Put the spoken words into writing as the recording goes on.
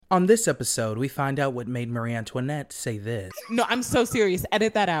On this episode, we find out what made Marie Antoinette say this. No, I'm so serious.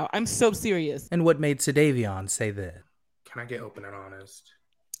 Edit that out. I'm so serious. And what made Syzygy say this. Can I get open and honest?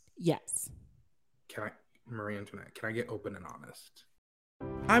 Yes. Marie Antoinette, can I get open and honest?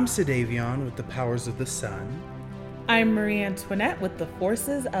 I'm Syzygy with the powers of the sun. I'm Marie Antoinette with the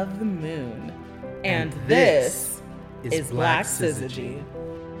forces of the moon. And this is Black Syzygy.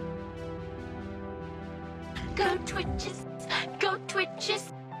 Go Twitches, go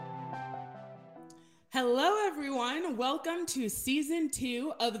Twitches. Hello, everyone. Welcome to season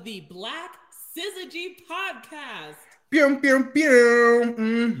 2 of the Black Syzygy Podcast. Pew, pew,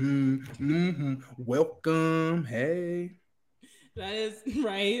 pew. Welcome. Hey. That is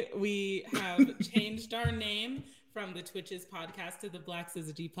right. We have changed our name from the Twitches podcast to the Black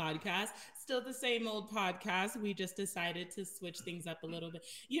Syzygy Podcast. Still the same old podcast. We just decided to switch things up a little bit.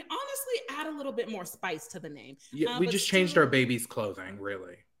 You honestly add a little bit more spice to the name. Yeah, we just changed our baby's clothing,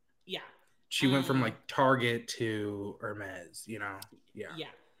 really. Yeah. She went from like Target to Hermes, you know? Yeah. Yeah.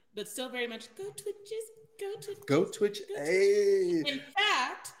 But still very much go Twitches, go Twitches. Go Twitch. Hey. In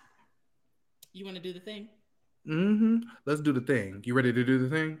fact, you want to do the thing? Mm-hmm. Let's do the thing. You ready to do the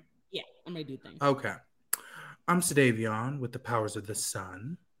thing? Yeah, I'm ready to do the thing. Okay. I'm Syzygy with the powers of the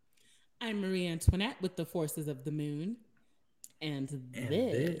sun. I'm Marie Antoinette with the forces of the moon. And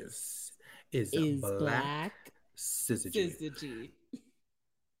this is Black Syzygy.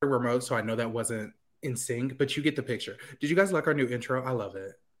 Remote, so I know that wasn't in sync, but you get the picture. Did you guys like our new intro? I love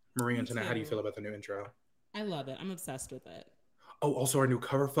it. Marie Antoinette, how do you feel about the new intro? I love it. I'm obsessed with it. Oh, also our new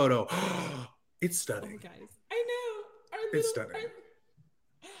cover photo. It's stunning. Oh, guys. I know. It's stunning.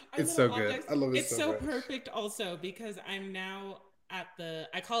 It's so good. I love it it's so much. perfect also because I'm now at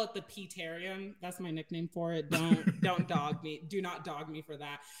I call it the Petarium. That's my nickname for it. Don't dog me. Do not dog me for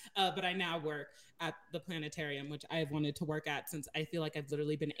that. But I now work at the planetarium, which I've wanted to work at since I feel like I've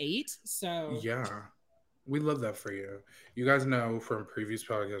literally been 8. So yeah, we love that for you. You guys know from previous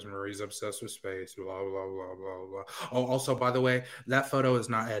podcasts, Marie's obsessed with space. Blah blah blah blah blah. Oh, also, by the way, that photo is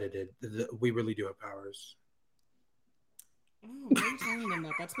not edited. We really do have powers. Oh, why are you telling them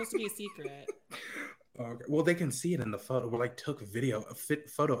that? That's supposed to be a secret. Okay. Well, they can see it in the photo. We took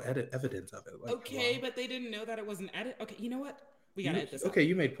photo evidence of it. Okay, but they didn't know that it wasn't edited. Okay, you know what? We gotta edit this. Okay,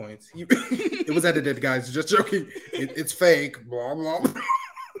 you made points. It was edited, guys. Just joking. It's fake. Blah blah.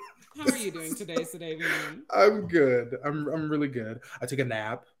 How are you doing today, Syzygy? I'm good. I'm really good. I took a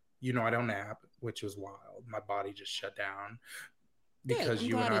nap. You know I don't nap, which was wild. My body just shut down because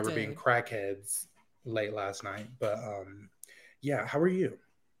you and I were being crackheads late last night. But yeah, how are you?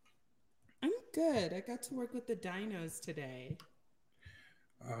 I'm good. I got to work with the dinos today.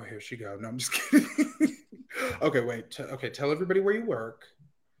 Oh, here she go. No, I'm just kidding. Okay, wait. Tell everybody where you work.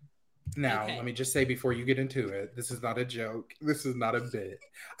 Now, Let me just say before you get into it, this is not a joke. This is not a bit.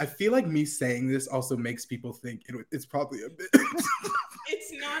 I feel like me saying this also makes people think it's probably a bit.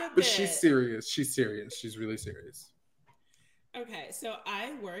 It's not a bit. But she's serious. She's serious. She's really serious. Okay, so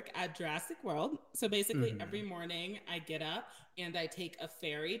I work at Jurassic World. So basically every morning I get up and I take a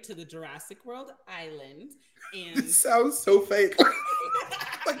ferry to the Jurassic World island. And it sounds so fake.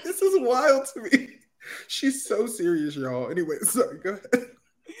 Like, this is wild to me. She's so serious, y'all. Anyway, sorry, go ahead.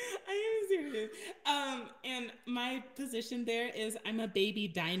 I am serious. And my position there is I'm a baby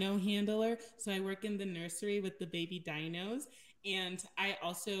dino handler. So I work in the nursery with the baby dinos. And I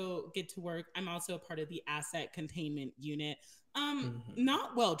also get to work. I'm also a part of the asset containment unit.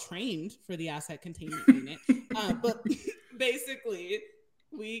 Not well trained for the asset containment unit, but basically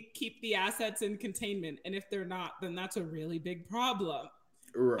we keep the assets in containment. And if they're not, then that's a really big problem.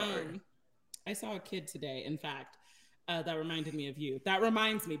 Right. I saw a kid today, in fact, that reminded me of you. That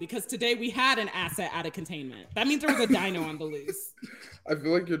reminds me because today we had an asset out of containment. That means there was a dino on the loose. I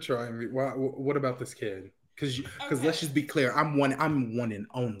feel like you're trying me. What about this kid? Because let's just be clear. I'm one and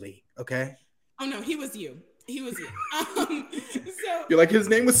only. Okay. Oh no, he was you. So you're like, his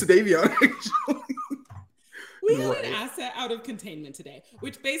name was Syzygy. Actually, we had an asset out of containment today,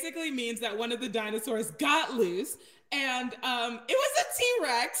 which basically means that one of the dinosaurs got loose, and it was a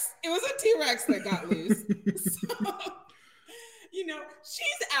T-Rex. It was a T-Rex that got loose. So,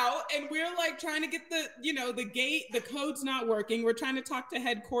 she's out, and we're like trying to get the gate. The code's not working. We're trying to talk to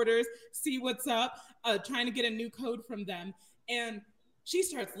headquarters, see what's up, trying to get a new code from them, and she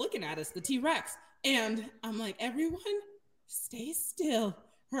starts looking at us, the T-Rex. And I'm like, everyone, stay still.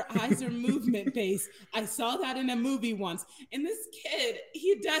 Her eyes are movement based. I saw that in a movie once. And this kid,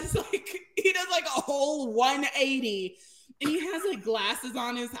 he does like a whole 180. And he has like glasses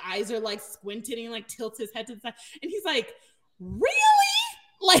on. His eyes are like squinted and he like tilts his head to the side. And he's like, really?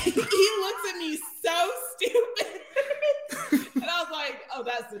 Like, he looks at me so stupid. And I was like, oh,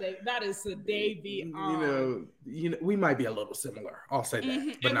 that's today. That is today beyond. You know, we might be a little similar. I'll say that. Mm-hmm.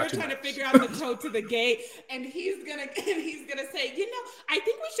 But and not we're too trying much. to figure out the code to the gate. And he's gonna say, you know, I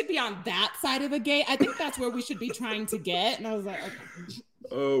think we should be on that side of the gate. I think that's where we should be trying to get. And I was like, okay.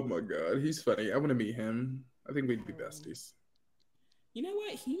 Oh my God, he's funny. I want to meet him. I think we'd be besties. You know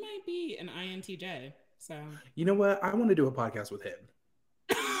what? He might be an INTJ. So you know what? I want to do a podcast with him.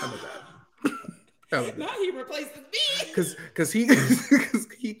 How about that? Now he replaces me. Because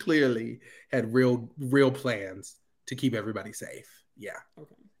he clearly had real plans to keep everybody safe. Yeah.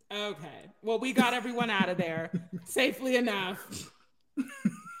 Okay. Well, we got everyone out of there safely enough.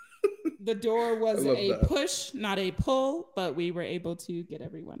 The door was a push, not a pull, but we were able to get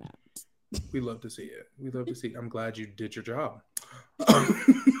everyone out. We love to see it. We love to see it. I'm glad you did your job.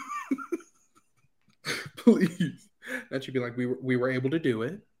 Please. That should be like we were able to do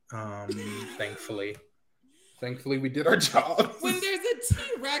it. Thankfully we did our job. When there's a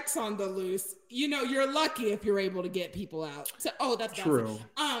T-Rex on the loose, you know, you're lucky if you're able to get people out. So, that's true.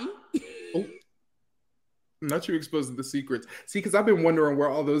 Oh. Not you exposing the secrets. See, because I've been wondering where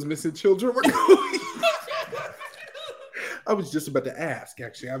all those missing children were going. I was just about to ask,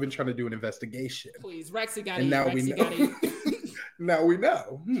 actually. I've been trying to do an investigation. Please, Rexy got it. And now we know. Now we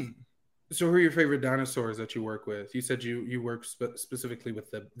know. So who are your favorite dinosaurs that you work with? You said you work specifically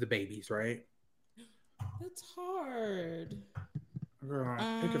with the babies, right? That's hard. Girl,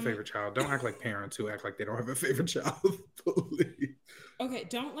 pick a favorite child. Don't act like parents who act like they don't have a favorite child. Please. Okay,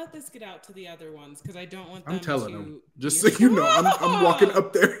 don't let this get out to the other ones because I don't want them I'm telling to... them. Just so you know, I'm walking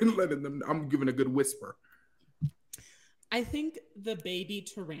up there and letting them... I'm giving a good whisper. I think the baby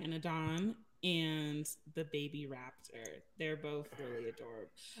pteranodon and the baby raptor, they're both really adorable.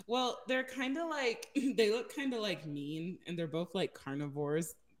 Well, they're kind of like... They look kind of like mean, and they're both like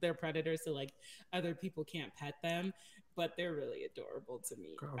carnivores. They're predators, so like other people can't pet them, but they're really adorable to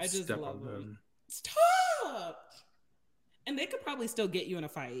me. Girl, I just love them. Stop! And they could probably still get you in a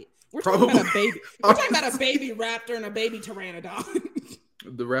fight. We're talking about a baby. We're talking about a baby raptor and a baby pteranodon.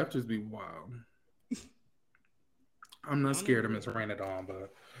 The raptors be wild. I'm not scared of Miss Pteranodon,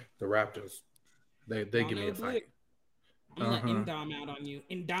 but the raptors, they give me a fight. I'm gonna let Indom out on you.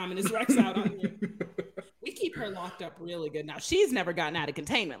 Indominus Rex out on you. We keep her locked up really good. Now, she's never gotten out of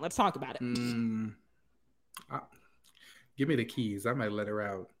containment. Let's talk about it. Give me the keys. I might let her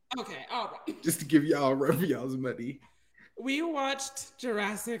out. Okay, all right. Just to give y'all y'all's money. We watched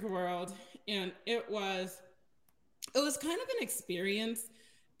Jurassic World, and it was kind of an experience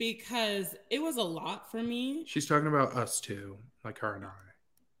because it was a lot for me. She's talking about us too, like her and I.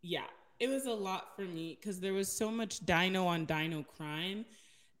 Yeah, it was a lot for me because there was so much dino on dino crime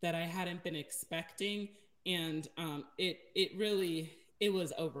that I hadn't been expecting. And it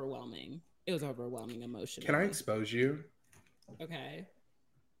was overwhelming. It was overwhelming emotionally. Can I expose you? Okay.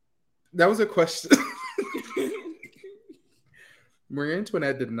 That was a question. Marie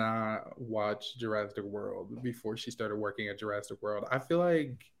Antoinette did not watch Jurassic World before she started working at Jurassic World. I feel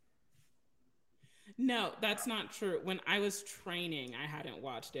like... No, that's not true. When I was training, I hadn't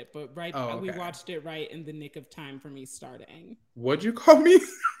watched it, but we watched it right in the nick of time for me starting. What'd you call me?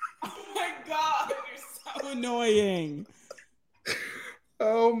 Oh my God, you're so annoying.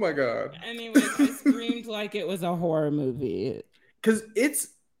 Oh my God. Anyways, I screamed like it was a horror movie. Because it's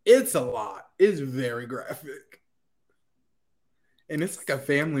a lot. It's very graphic. And it's like a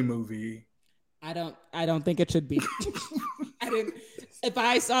family movie. I don't think it should be. If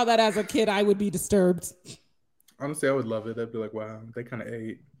I saw that as a kid, I would be disturbed. Honestly, I would love it. I'd be like, wow, they kind of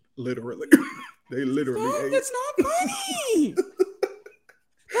ate. Literally. They literally ate. That's not funny.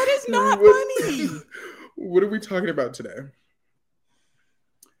 That is not funny. What are we talking about today?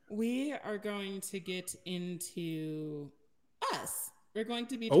 We are going to get into us. We're going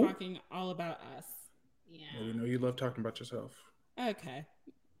to be talking all about us. Yeah. Well, we know you love talking about yourself. Okay.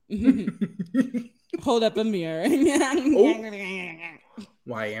 Hold up a mirror.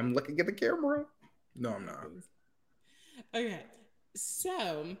 Why I'm looking at the camera? No, I'm not. Okay.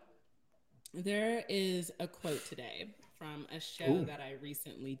 So there is a quote today from a show that I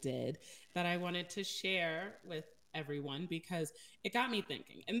recently did that I wanted to share with everyone because it got me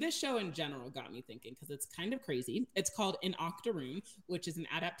thinking. And this show in general got me thinking because it's kind of crazy. It's called An Octoroon, which is an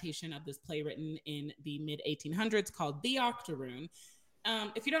adaptation of this play written in the mid-1800s called The Octoroon.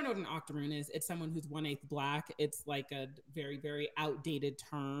 If you don't know what an octoroon is, it's someone who's 1/8 black. It's like a very, very outdated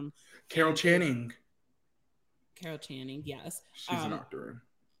term. Carol Channing, yes. She's an octoroon.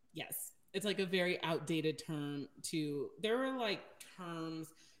 Yes. It's like a very outdated term there were like terms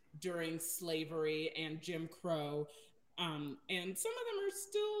during slavery and Jim Crow And some of them are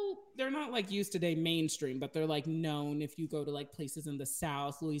still, they're not like used today mainstream, but they're like known if you go to like places in the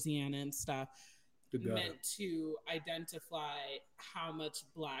South, Louisiana and stuff, meant to identify how much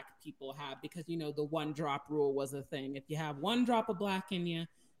Black people have, because, you know, the 1 drop rule was a thing. If you have 1 drop of Black in you,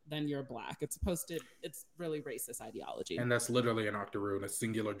 then you're Black. It's really racist ideology. And that's literally an octoroon, a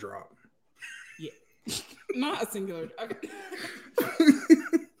singular drop. Yeah. Not a singular. Okay.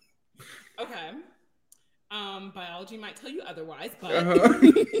 Okay. Biology might tell you otherwise, but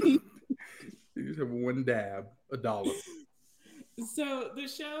You just have 1 dab, $1. So the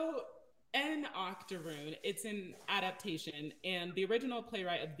show An Octoroon, it's an adaptation, and the original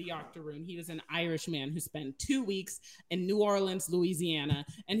playwright of The Octoroon, he was an Irish man who spent 2 weeks in New Orleans, Louisiana,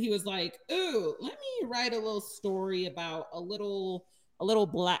 and he was like, "Ooh, let me write a little story about a little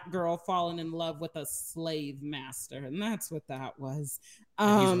Black girl falling in love with a slave master," and that's what that was.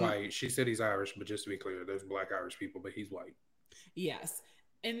 He's white. She said he's Irish, but just to be clear, there's Black Irish people, but he's white. Yes.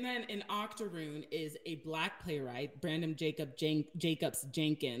 And then An Octoroon is a Black playwright, Brandon Jacobs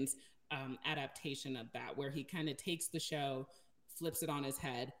Jenkins, adaptation of that, where he kind of takes the show, flips it on his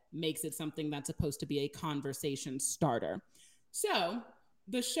head, makes it something that's supposed to be a conversation starter. So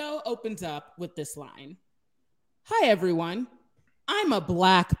the show opens up with this line: "Hi, everyone. I'm a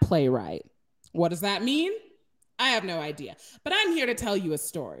Black playwright." What does that mean? I have no idea, but I'm here to tell you a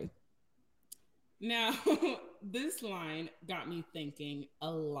story. Now, this line got me thinking a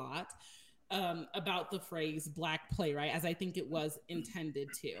lot about the phrase Black playwright, as I think it was intended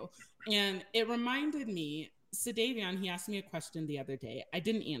to. And it reminded me, Sadavion, he asked me a question the other day. I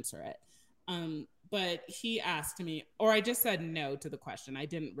didn't answer it. But he asked me, or I just said no to the question. I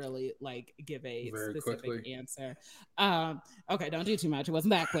didn't really like give a Very specific quickly. answer. Okay, don't do too much. It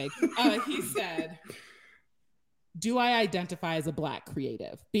wasn't that quick. He said, "Do I identify as a Black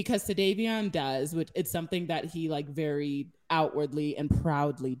creative?" Because Sadavion does, which it's something that he like very outwardly and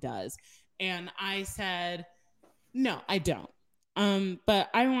proudly does. And I said, no, I don't. But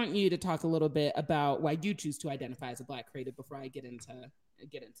I want you to talk a little bit about why you choose to identify as a Black creative before I get into me.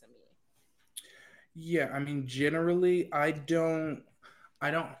 Yeah, I mean, generally, I don't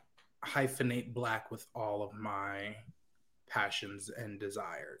hyphenate Black with all of my passions and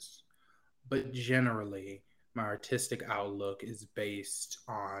desires, but generally, my artistic outlook is based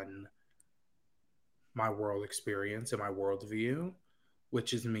on my world experience and my worldview,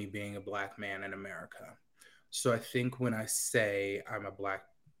 which is me being a Black man in America. So I think when I say I'm a Black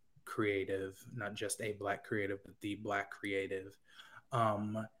creative, not just a Black creative, but the Black creative,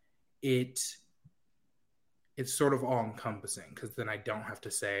 it's sort of all encompassing, because then I don't have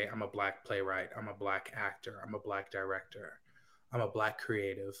to say I'm a Black playwright, I'm a Black actor, I'm a Black director, I'm a Black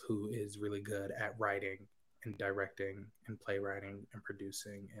creative who is really good at writing and directing and playwriting and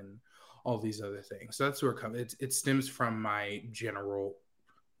producing and all these other things. So that's where it stems from my general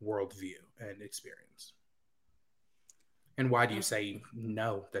worldview and experience. And why do you say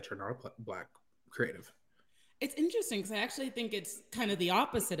no, that you're not a Black creative? It's interesting because I actually think it's kind of the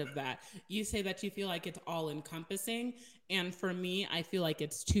opposite of that. You say that you feel like it's all encompassing. And for me, I feel like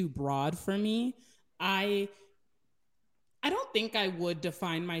it's too broad for me. I don't think I would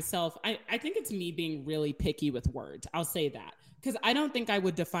define myself. I think it's me being really picky with words. I'll say that. Because I don't think I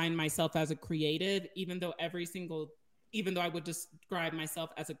would define myself as a creative, even though I would describe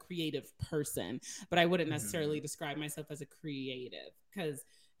myself as a creative person, but I wouldn't necessarily describe myself as a creative, because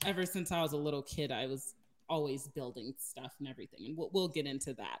ever since I was a little kid, I was always building stuff and everything. And we'll get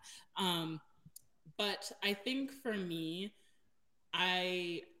into that. But I think for me,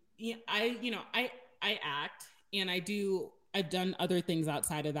 I act, and I've done other things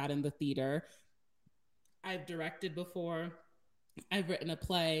outside of that in the theater. I've directed before. I've written a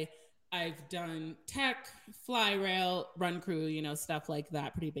play. I've done tech, fly rail, run crew, stuff like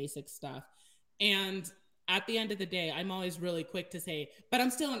that, pretty basic stuff. And at the end of the day, I'm always really quick to say, but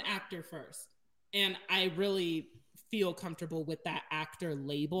I'm still an actor first. And I really feel comfortable with that actor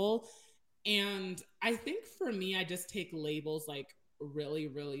label. And I think for me, I just take labels like really,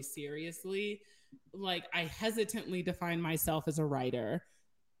 really seriously. Like I hesitantly define myself as a writer.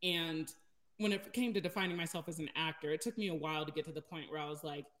 And when it came to defining myself as an actor, it took me a while to get to the point where I was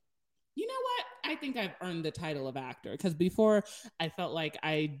like, you know what? I think I've earned the title of actor. Because before, I felt like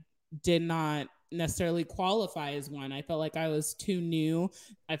I did not necessarily qualify as one. I felt like I was too new.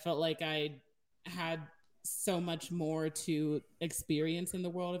 I felt like I had so much more to experience in the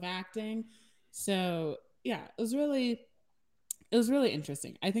world of acting. So yeah, it was really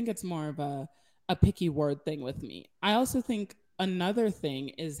interesting. I think it's more of a picky word thing with me. I also think another thing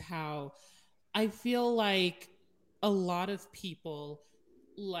is how I feel like a lot of people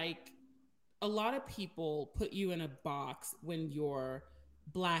like a lot of people put you in a box when you're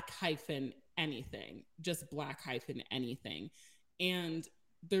black hyphen anything, just black hyphen anything. And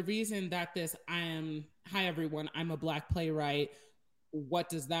the reason that hi everyone, I'm a black playwright, what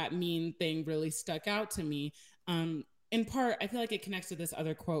does that mean thing really stuck out to me. In part, I feel like it connects to this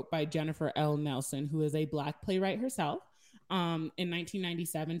other quote by Jennifer L. Nelson, who is a black playwright herself. In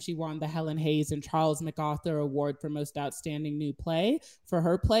 1997, she won the Helen Hayes and Charles MacArthur Award for Most Outstanding New Play for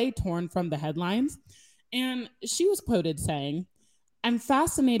her play, Torn from the Headlines. And she was quoted saying, "I'm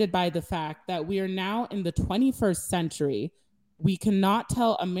fascinated by the fact that we are now in the 21st century. We cannot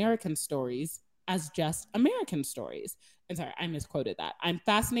tell American stories as just American stories." And sorry, I misquoted that. "I'm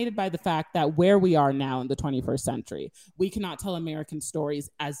fascinated by the fact that where we are now in the 21st century, we cannot tell American stories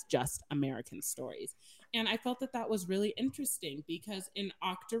as just American stories." And I felt that was really interesting because in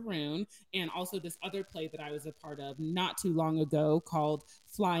Octoroon, and also this other play that I was a part of not too long ago called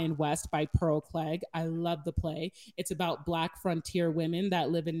Flying West by Pearl Clegg. I love the play. It's about Black frontier women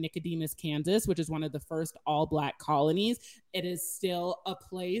that live in Nicodemus, Kansas, which is one of the first all Black colonies. It is still a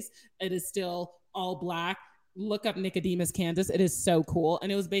place. It is still all Black. Look up Nicodemus, Kansas. It is so cool.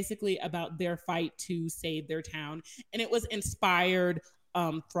 And it was basically about their fight to save their town. And it was inspired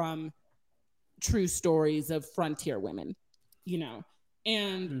from true stories of frontier women,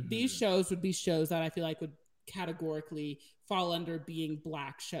 and these shows would be shows that I feel like would categorically fall under being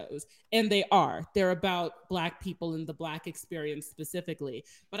Black shows. And they're about Black people and the Black experience specifically.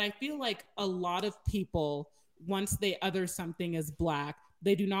 But I feel like a lot of people, once they other something as Black,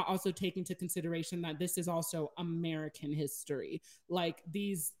 they do not also take into consideration that this is also American history. Like,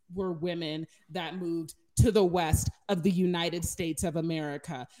 these were women that moved to the west of the United States of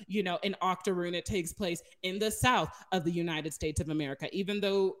America. In Octoroon, it takes place in the south of the United States of America. Even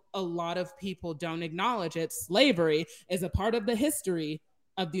though a lot of people don't acknowledge it, slavery is a part of the history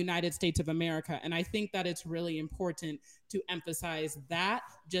of the United States of America. And I think that it's really important to emphasize that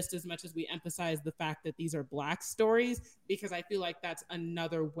just as much as we emphasize the fact that these are Black stories, because I feel like that's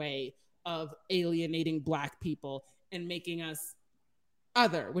another way of alienating Black people and making us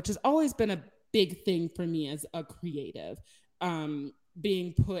other, which has always been a big thing for me as a creative,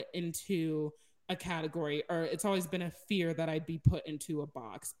 being put into a category, or it's always been a fear that I'd be put into a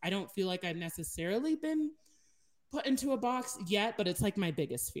box. I don't feel like I've necessarily been put into a box yet, but it's like my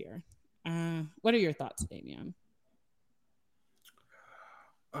biggest fear. What are your thoughts, Damian?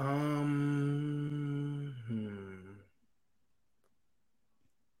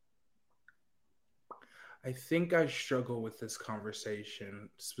 I think I struggle with this conversation,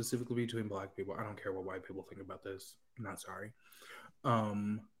 specifically between Black people. I don't care what white people think about this. I'm not sorry.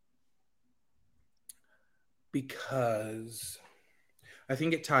 Because I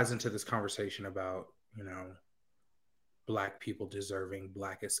think it ties into this conversation about, Black people deserving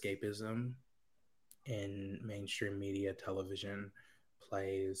Black escapism in mainstream media, television,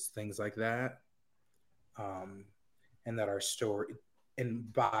 plays, things like that. And that our story,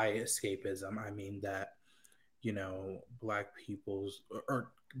 and by escapism, I mean that, Black people's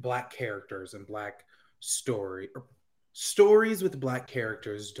or Black characters and Black stories with Black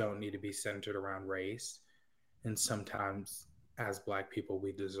characters don't need to be centered around race. And sometimes, as Black people,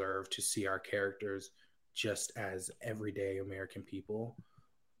 we deserve to see our characters just as everyday American people,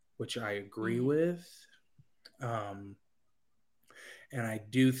 which I agree with. And I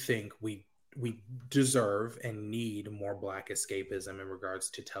do think we deserve and need more Black escapism in regards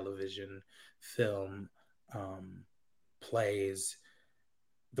to television, film, plays,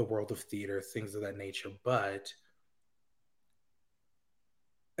 the world of theater, things of that nature. But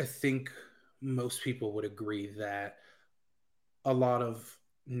I think most people would agree that a lot of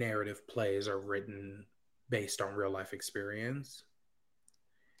narrative plays are written based on real life experience.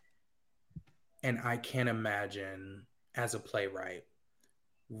 And I can't imagine, as a playwright,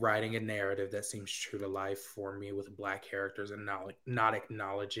 writing a narrative that seems true to life for me with Black characters and not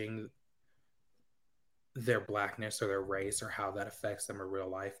acknowledging their Blackness or their race or how that affects them in real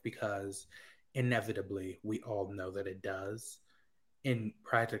life, because inevitably we all know that it does in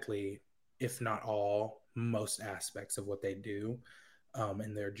practically, if not all, most aspects of what they do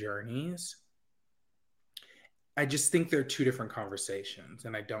in their journeys. I just think they're two different conversations,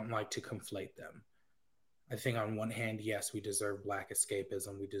 and I don't like to conflate them. I think on one hand, yes, we deserve Black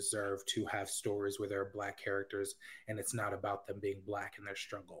escapism. We deserve to have stories where there are Black characters, and it's not about them being Black in their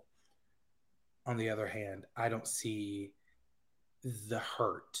struggle. On the other hand, I don't see the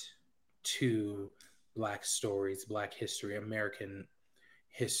hurt to Black stories, Black history, American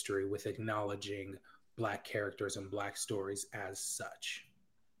history with acknowledging Black characters and Black stories as such.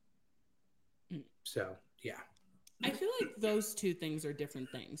 So, yeah. I feel like those two things are different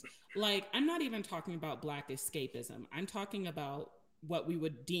things. Like, I'm not even talking about Black escapism. I'm talking about what we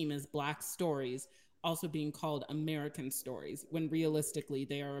would deem as Black stories also being called American stories, when realistically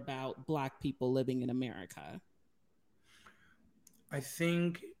they are about Black people living in America. I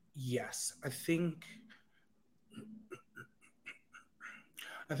think, yes. I think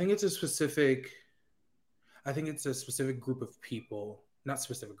it's a specific group of people, not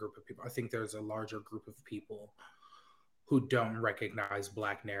specific group of people. I think there's a larger group of people who don't recognize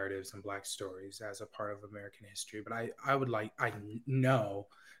Black narratives and Black stories as a part of American history. But I know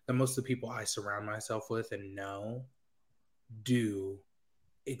that most of the people I surround myself with and know do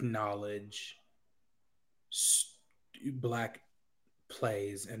acknowledge Black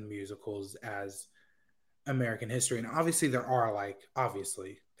plays and musicals as American history. And obviously there are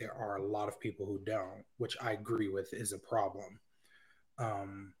a lot of people who don't, which I agree with is a problem.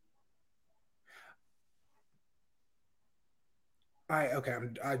 Um,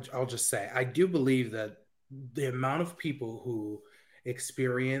 I'll just say I do believe that the amount of people who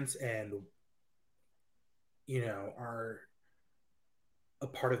experience and are a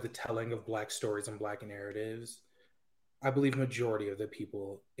part of the telling of Black stories and Black narratives, I believe majority of the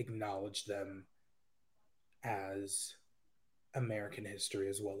people acknowledge them as American history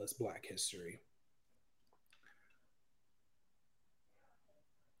as well as Black history.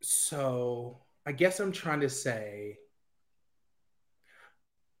 So I guess I'm trying to say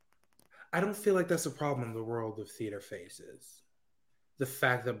I don't feel like that's a problem the world of theater faces. The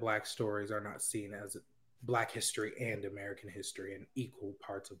fact that Black stories are not seen as Black history and American history in equal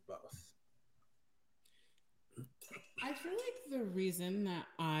parts of both. I feel like the reason that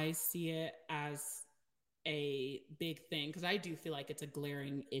I see it as a big thing, because I do feel like it's a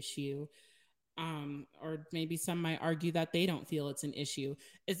glaring issue, or maybe some might argue that they don't feel it's an issue,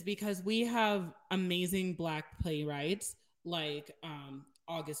 is because we have amazing Black playwrights like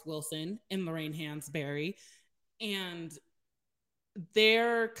August Wilson and Lorraine Hansberry, and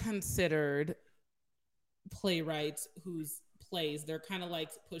they're considered playwrights whose plays they're kind of like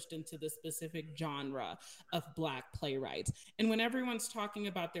pushed into the specific genre of Black playwrights. And when everyone's talking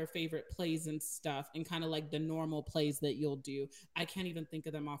about their favorite plays and stuff and kind of like the normal plays that you'll do, I can't even think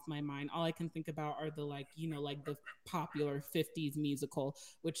of them off my mind. All I can think about are the like the popular 50s musical,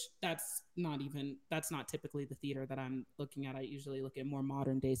 which that's not typically the theater that I'm looking at. I usually look at more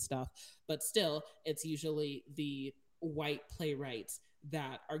modern day stuff, but still it's usually the white playwrights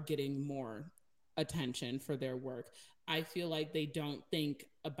that are getting more attention for their work. I feel like they don't think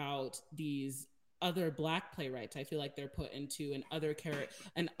about these other Black playwrights. I feel like they're put into an other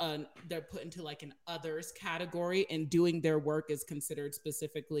they're put into like an others category, and doing their work is considered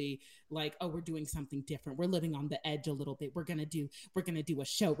specifically like, oh, we're doing something different. We're living on the edge a little bit. We're gonna do a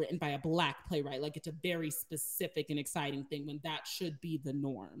show written by a Black playwright. Like, it's a very specific and exciting thing when that should be the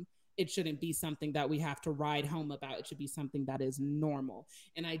norm. It shouldn't be something that we have to ride home about. It should be something that is normal.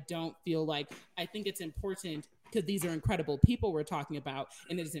 And I don't feel like, I think it's important because these are incredible people we're talking about.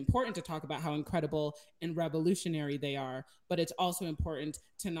 And it is important to talk about how incredible and revolutionary they are. But it's also important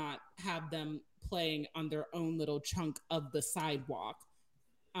to not have them playing on their own little chunk of the sidewalk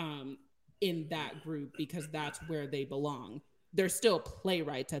in that group, because that's where they belong. They're still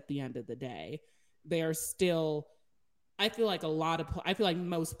playwrights at the end of the day. They are still, I feel like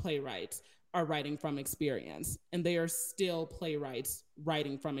most playwrights are writing from experience, and they are still playwrights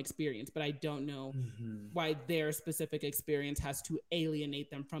writing from experience, but I don't know why their specific experience has to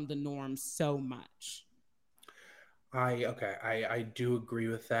alienate them from the norm so much. I do agree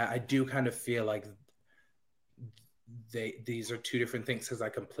with that. I do kind of feel like these are two different things, because I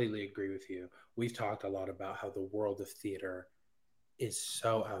completely agree with you. We've talked a lot about how the world of theater is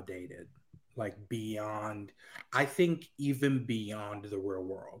so outdated, like beyond, I think even beyond the real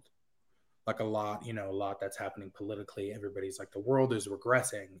world. Like a lot that's happening politically. Everybody's like, the world is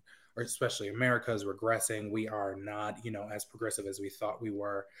regressing, or especially America is regressing. We are not, as progressive as we thought we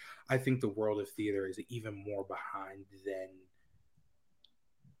were. I think the world of theater is even more behind than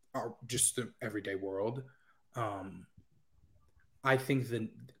just the everyday world. I think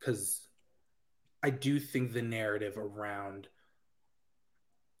because I do think the narrative around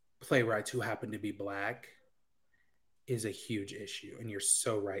playwrights who happen to be Black is a huge issue. And you're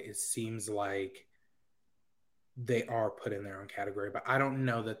so right. It seems like they are put in their own category, but I don't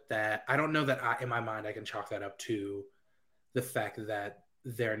know that in my mind, I can chalk that up to the fact that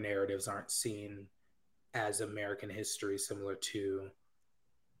their narratives aren't seen as American history, similar to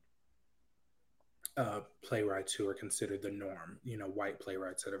playwrights who are considered the norm, white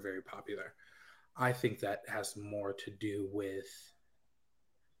playwrights that are very popular. I think that has more to do with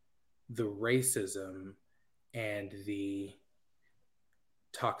the racism and the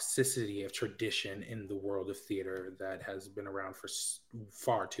toxicity of tradition in the world of theater that has been around for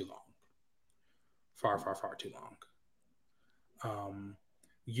far too long. Far too long.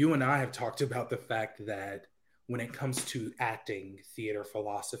 You and I have talked about the fact that when it comes to acting, theater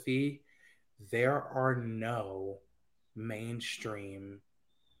philosophy, there are no mainstream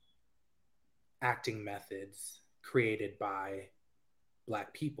acting methods created by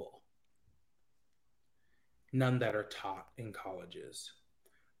Black people. None that are taught in colleges.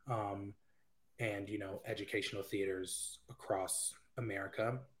 And, educational theaters across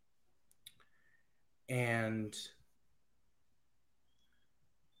America. And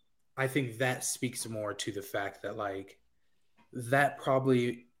I think that speaks more to the fact that, like, that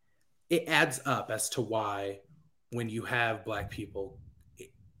probably, it adds up as to why when you have Black people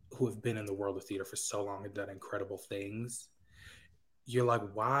who have been in the world of theater for so long and done incredible things, you're like,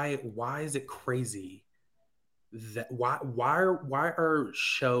 why is it crazy that why are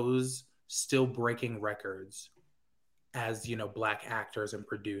shows still breaking records as Black actors and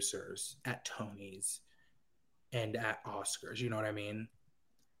producers at Tonys and at Oscars? You know what I mean?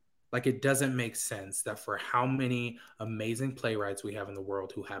 Like, it doesn't make sense that for how many amazing playwrights we have in the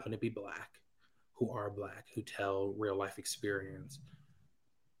world who happen to be Black, who are Black, who tell real life experience,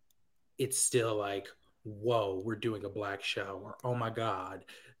 it's still like, whoa, we're doing a Black show, or oh my God,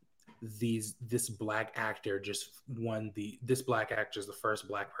 this Black actor just won this Black actor is the first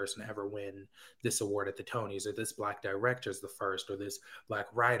Black person to ever win this award at the Tonys, or this Black director is the first, or this Black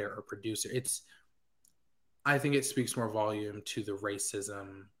writer or producer. I think it speaks more volume to the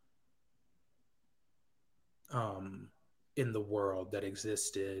racism in the world that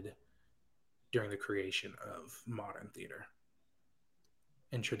existed during the creation of modern theater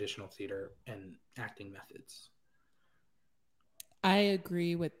and traditional theater and acting methods. I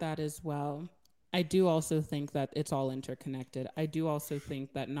agree with that as well. I do also think that it's all interconnected. I do also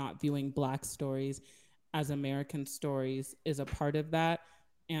think that not viewing Black stories as American stories is a part of that.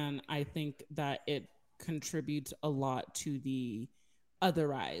 And I think that it contributes a lot to the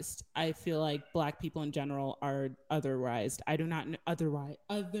otherized. I feel like Black people in general are otherized. I do not know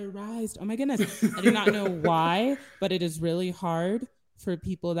otherized. Oh my goodness. I do not know why, but it is really hard for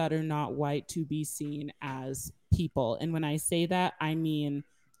people that are not white to be seen as people. And when I say that, I mean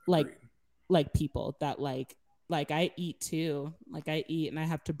like people that like I eat too. Like, I eat and I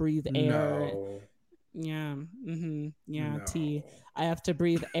have to breathe air. No. Yeah. Mm-hmm. Yeah. No. Tea. I have to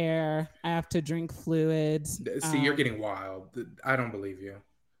breathe air. I have to drink fluids. See, you're getting wild. I don't believe you.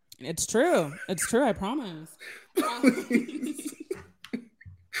 It's true. It's true. I promise.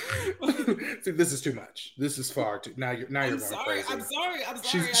 See, this is too much. This is far too. Now you're going crazy. I'm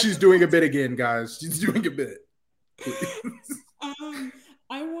sorry. She's doing a bit again, guys. She's doing a bit.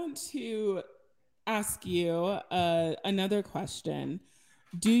 I want to ask you another question.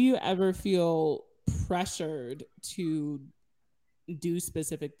 Do you ever feel pressured to do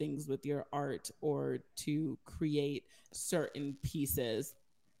specific things with your art or to create certain pieces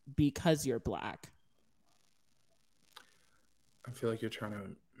because you're Black? I feel like you're trying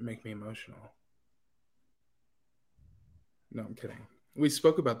to make me emotional. No, I'm kidding. We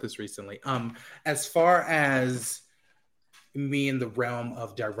spoke about this recently. As far as me in the realm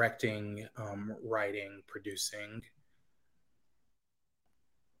of directing, writing, producing,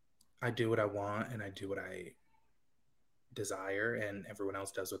 I do what I want and I do what I desire, and everyone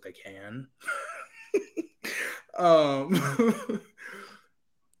else does what they can.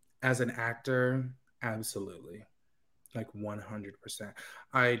 As an actor, absolutely. Like 100%.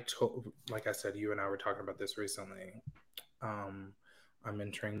 Like I said, you and I were talking about this recently. I'm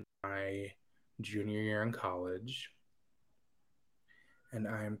entering my junior year in college, and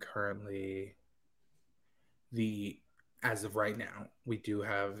I am currently as of right now, we do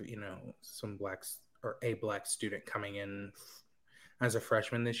have, some Blacks or a Black student coming in as a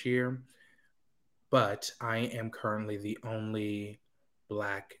freshman this year, but I am currently the only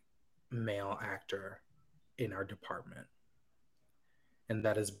Black male actor in our department. And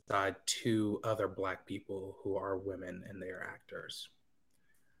that is beside two other Black people who are women and they are actors.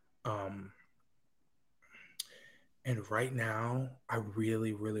 And right now, I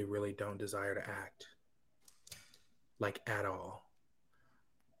really, really, really don't desire to act. Like, at all.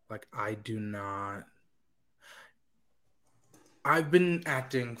 Like, I do not. I've been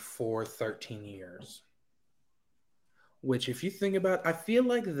acting for 13 years. Which, if you think about, I feel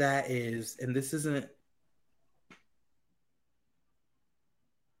like that is, and this isn't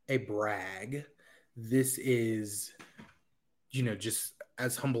a brag. This is, just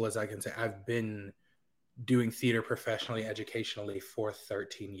as humble as I can say, I've been doing theater professionally, educationally for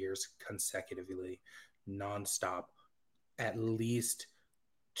 13 years consecutively, nonstop, at least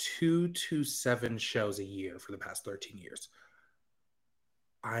 2 to 7 shows a year for the past 13 years.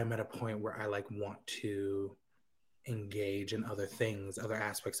 I'm at a point where I like want to engage in other things, other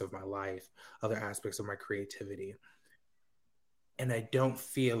aspects of my life, other aspects of my creativity. And I don't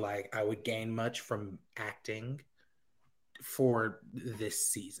feel like I would gain much from acting for this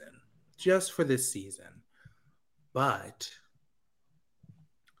season, just for this season. But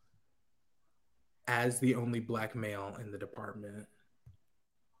as the only Black male in the department,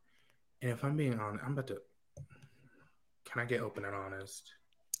 and if I'm being honest, can I get open and honest?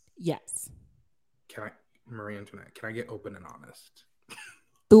 Yes. Marie Antoinette, can I get open and honest?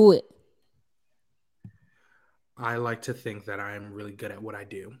 Do it. I like to think that I am really good at what I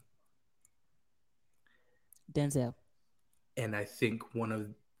do. Denzel. And I think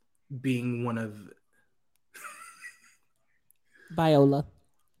Viola.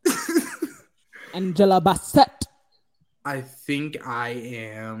 Angela Bassett. I think I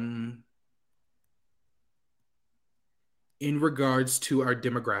am, in regards to our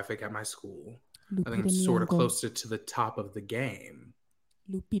demographic at my school, Lupita I think I'm sort of Nyong'o. closer to the top of the game.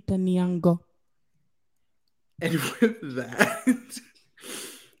 Lupita Nyong'o. And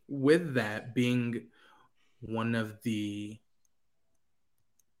with that being one of the,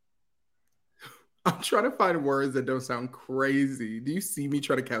 I'm trying to find words that don't sound crazy. Do you see me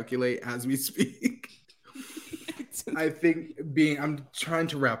try to calculate as we speak? I think I'm trying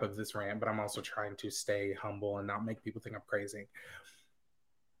to wrap up this rant, but I'm also trying to stay humble and not make people think I'm crazy.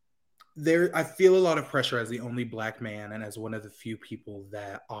 I feel a lot of pressure as the only Black man and as one of the few people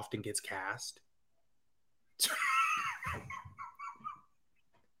that often gets cast.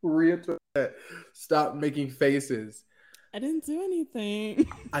 Stop making faces. I didn't do anything.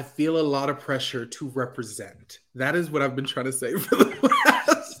 I feel a lot of pressure to represent. That is what I've been trying to say for the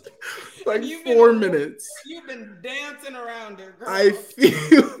last 4 minutes. You've been dancing around it, girl.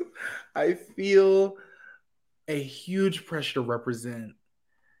 I feel a huge pressure to represent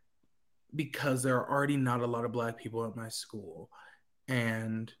because there are already not a lot of Black people at my school.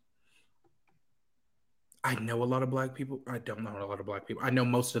 And I know a lot of Black people. I don't know a lot of Black people. I know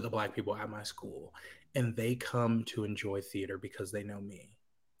most of the Black people at my school. And they come to enjoy theater because they know me.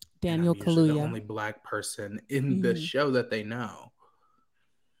 Daniel Kaluuya, the only Kaluuya. Black person in the show that they know.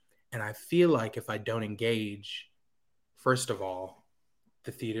 And I feel like if I don't engage, first of all,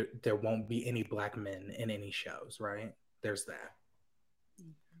 the theater, there won't be any Black men in any shows, right? There's that,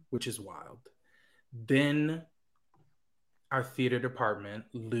 which is wild. Then our theater department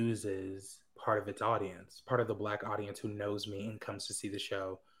loses part of its audience, part of the Black audience who knows me and comes to see the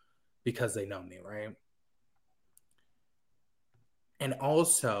show because they know me, right? And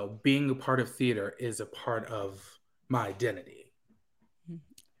also, being a part of theater is a part of my identity.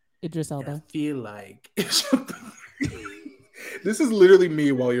 Idris Elba. And I feel like this is literally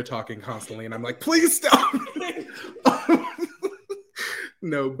me while you're talking constantly, and I'm like, please stop.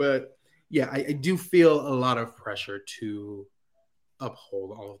 No, but yeah, I do feel a lot of pressure to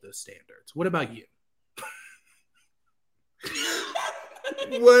uphold all of those standards. What about you?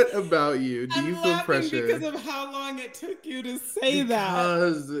 What about you? Do you feel pressure? Because of how long it took you to say that.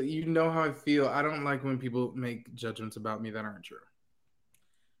 Because you know how I feel. I don't like when people make judgments about me that aren't true.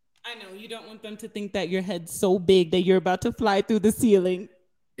 I know. You don't want them to think that your head's so big that you're about to fly through the ceiling.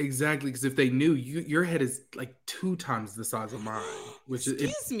 Exactly, because if they knew, your head is like 2 times the size of mine. Which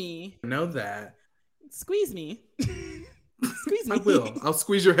Excuse me. I know that. Squeeze me. Squeeze me. I will. I'll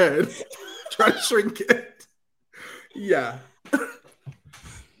squeeze your head. Try to shrink it. Yeah.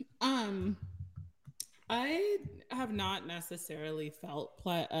 I have not necessarily felt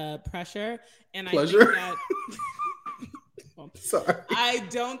pressure, and Pleasure? I think that Sorry. I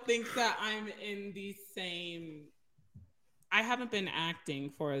don't think that I'm in the same. I haven't been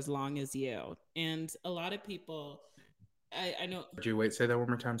acting for as long as you, and a lot of people. I know. Wait, say that one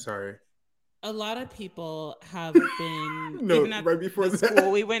more time. Sorry. A lot of people have been No, even at right before the that.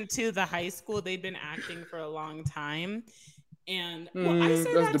 school we went to, the high school. They've been acting for a long time. And I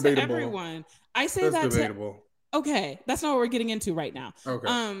say that debatable. to everyone. I say That's that debatable. Okay, that's not what we're getting into right now.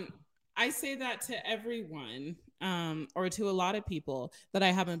 Okay. I say that to everyone, or to a lot of people, that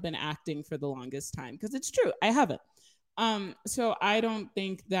I haven't been acting for the longest time, because it's true, I haven't. So I don't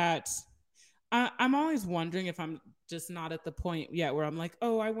think that I'm always wondering if I'm just not at the point yet where I'm like,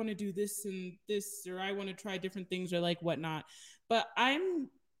 oh, I want to do this and this, or I want to try different things, or like whatnot. But I'm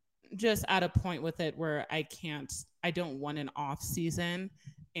just at a point with it where I don't want an off season.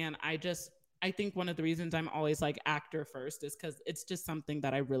 And I think one of the reasons I'm always like actor first is because it's just something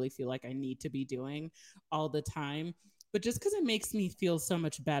that I really feel like I need to be doing all the time. but just because it makes me feel so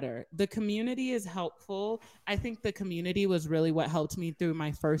much better. The community is helpful. I think the community was really what helped me through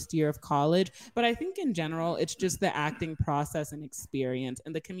my first year of college. But I think in general, it's just the acting process and experience.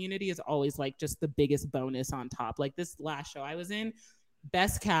 And the community is always like just the biggest bonus on top. Like this last show I was in,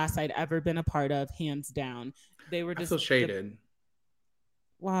 best cast I'd ever been a part of, hands down. They were just— I feel shaded.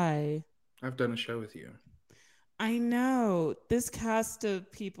 Why? I've done a show with you. I know this cast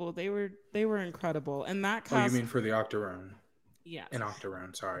of people, they were incredible. And that cast— Oh, you mean for the Octoroon? Yes. An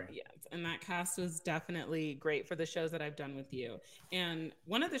Octoroon, sorry. Yes. And that cast was definitely great for the shows that I've done with you. And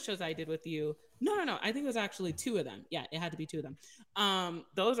one of the shows I did with you, no, I think it was actually 2 of them. Yeah, it had to be 2 of them.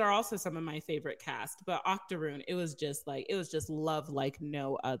 Those are also some of my favorite cast. But Octoroon, it was just love like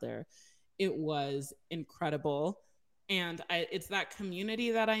no other. It was incredible. And it's that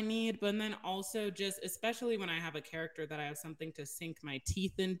community that I need, but then also just, especially when I have a character that I have something to sink my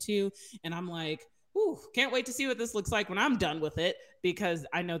teeth into, and I'm like, ooh, can't wait to see what this looks like when I'm done with it, because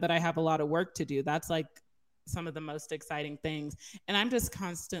I know that I have a lot of work to do. That's like some of the most exciting things. And I'm just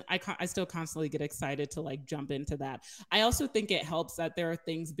I still constantly get excited to like jump into that. I also think it helps that there are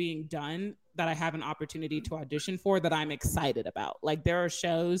things being done that I have an opportunity to audition for that I'm excited about. Like there are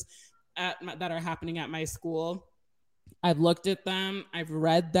shows that are happening at my school. I've looked at them, I've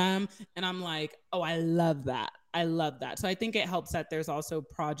read them, and I'm like, oh, I love that. I love that. So I think it helps that there's also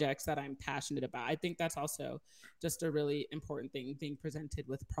projects that I'm passionate about. I think that's also just a really important thing, being presented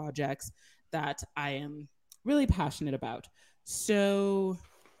with projects that I am really passionate about. So,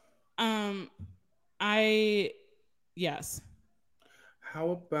 yes. How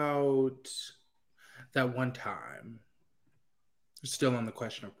about that one time? Still on the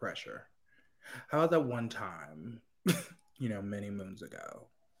question of pressure. How about that one time, many moons ago,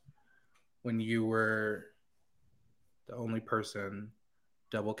 when you were the only person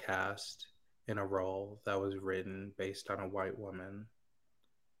double cast in a role that was written based on a white woman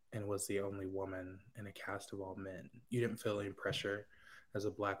and was the only woman in a cast of all men? You didn't feel any pressure as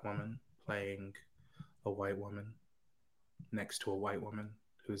a Black woman playing a white woman next to a white woman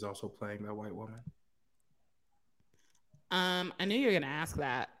who's also playing that white woman? I knew you were going to ask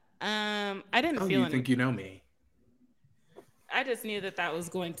that. I didn't feel you think you know me? I just knew that was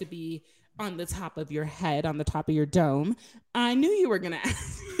going to be on the top of your head, on the top of your dome. I knew you were going to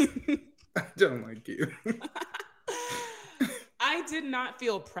ask. I don't like you. I did not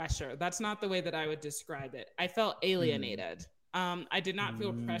feel pressure. That's not the way that I would describe it. I felt alienated. I did not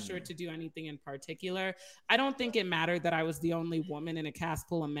feel pressure to do anything in particular. I don't think it mattered that I was the only woman in a cast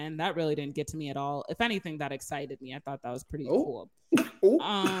full of men. That really didn't get to me at all. If anything, that excited me. I thought that was pretty cool.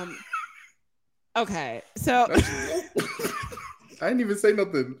 Okay, so I didn't even say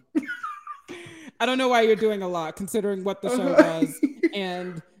nothing. I don't know why you're doing a lot, considering what the show was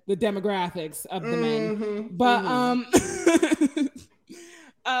and the demographics of the men. But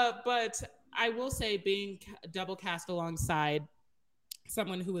but I will say, being double cast alongside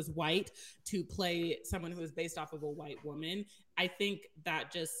someone who is white to play someone who is based off of a white woman, I think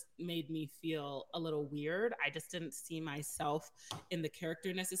that just made me feel a little weird. I just didn't see myself in the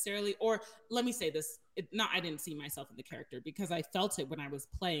character necessarily. Or let me say this, I didn't see myself in the character because I felt it when I was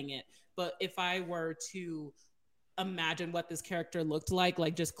playing it. But if I were to imagine what this character looked like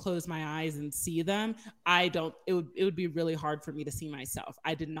just close my eyes and see them, it would be really hard for me to see myself.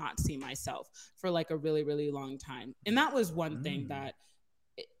 I did not see myself for like a really, really long time. And that was one thing that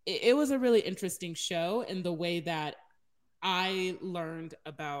it was a really interesting show, in the way that I learned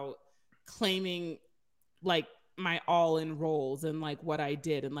about claiming like my all in roles and like what I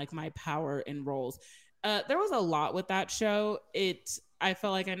did and like my power in roles. There was a lot with that show. I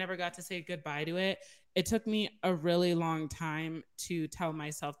felt like I never got to say goodbye to it. It took me a really long time to tell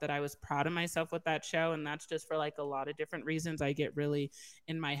myself that I was proud of myself with that show. And that's just for like a lot of different reasons. I get really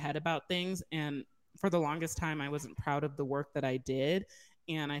in my head about things. And for the longest time, I wasn't proud of the work that I did.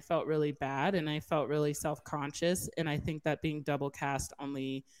 And I felt really bad and I felt really self-conscious. And I think that being double cast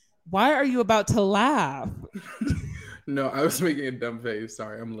why are you about to laugh? No, I was making a dumb face.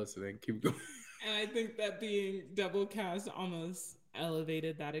 Sorry, I'm listening. Keep going. And I think that being double cast almost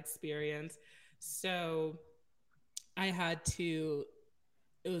elevated that experience. So it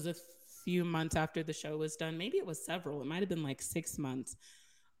was a few months after the show was done. Maybe it was several. It might've been like 6 months.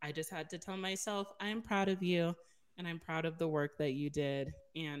 I just had to tell myself, I'm proud of you and I'm proud of the work that you did.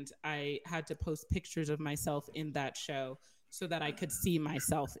 And I had to post pictures of myself in that show so that I could see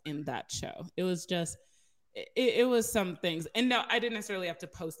myself in that show. It was just, it was some things. And no, I didn't necessarily have to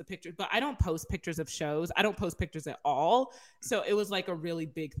post the pictures, but I don't post pictures of shows. I don't post pictures at all. So it was like a really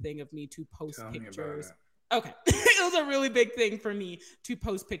big thing of me to post pictures. Okay. It was a really big thing for me to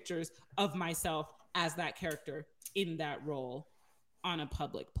post pictures of myself as that character in that role on a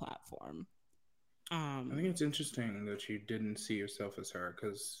public platform. I think it's interesting that you didn't see yourself as her,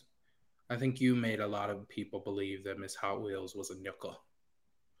 because I think you made a lot of people believe that Miss Hot Wheels was a nickel.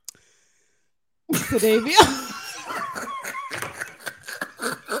 Sadavia.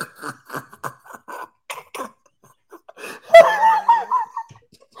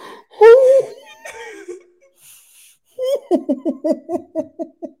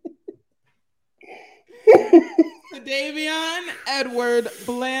 Davion Edward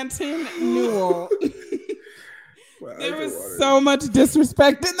Blanton Newell. Well, there was so much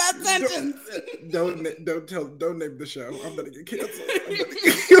disrespect in that sentence. Don't name the show. I'm gonna get canceled.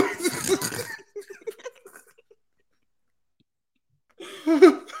 There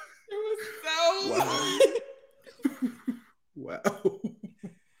was so much. Wow.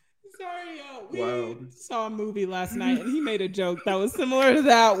 Sorry, y'all. We saw a movie last night and he made a joke that was similar to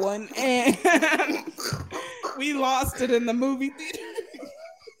that one, and we lost it in the movie theater.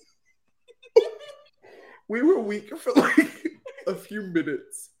 We were weak for like a few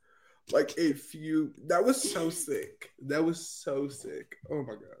minutes. That was so sick. Oh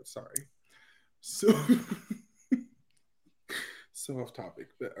my God, sorry. So off topic.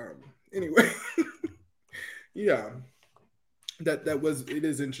 But anyway. Yeah. It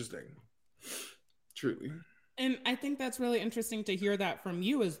is interesting. Truly. And I think that's really interesting to hear that from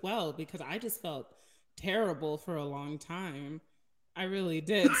you as well, because I just felt terrible for a long time. I really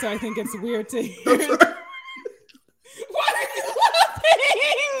did. So I think it's weird to hear. What are you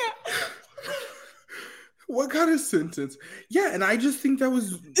laughing? What kind of sentence? Yeah, and I just think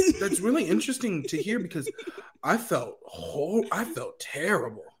that's really interesting to hear, because I felt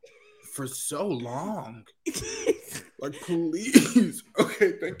terrible for so long. Like, please.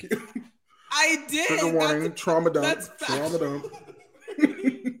 Okay, thank you. I did. Trigger warning, trauma dump. That's Trauma dump.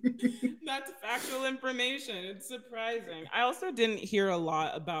 That's factual information. It's surprising. I also didn't hear a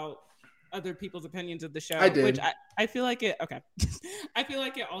lot about other people's opinions of the show. I did. Which I feel like it, okay. I feel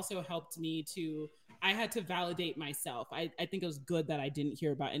like it also helped me I had to validate myself. I think it was good that I didn't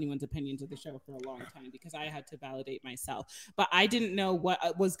hear about anyone's opinions of the show for a long time, because I had to validate myself. But I didn't know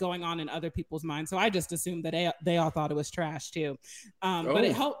what was going on in other people's minds. So I just assumed that they all thought it was trash too. But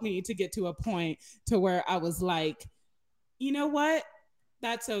it helped me to get to a point to where I was like, you know what?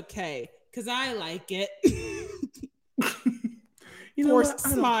 That's okay, because I like it. You know Forced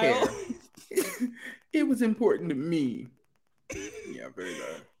what? smile. It was important to me. Yeah, very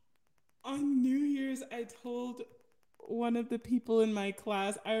bad. On New Year's, I told one of the people in my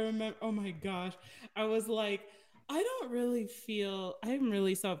class, I remember, oh my gosh, I was like, I'm really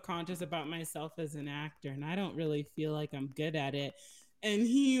self-conscious about myself as an actor, and I don't really feel like I'm good at it. And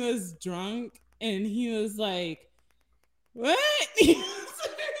he was drunk, and he was like, what?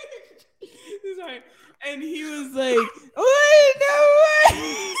 Sorry. And he was like, wait, no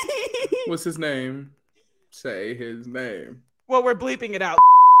way. What's his name? Say his name. Well, we're bleeping it out.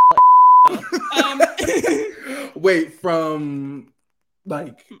 Wait, from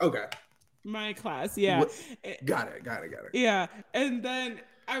like, okay. My class, yeah. Got it. Yeah. And then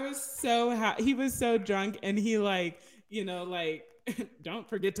I was so he was so drunk, and he don't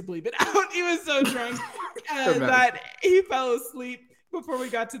forget to bleep it out. He was so drunk that he fell asleep before we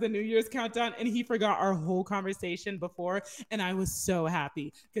got to the New Year's countdown, and he forgot our whole conversation before. And I was so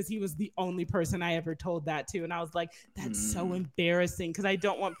happy, because he was the only person I ever told that to. And I was like, that's so embarrassing, because I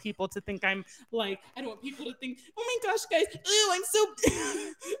don't want people to think I don't want people to think, oh my gosh, guys, I'm so,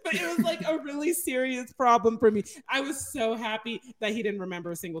 but it was like a really serious problem for me. I was so happy that he didn't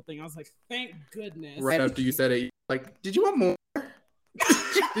remember a single thing. I was like, thank goodness. Right after you said it, like, did you want more?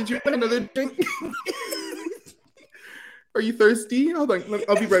 Did you want another drink? Are you thirsty? Hold on.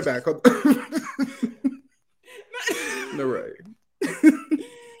 I'll be right back. No, right.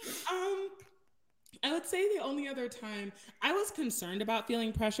 I would say the only other time I was concerned about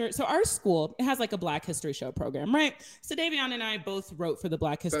feeling pressure. So our school, it has like a Black History Show program, right? So Davion and I both wrote for the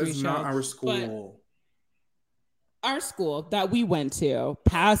Black History Show. That's not our school. Our school that we went to,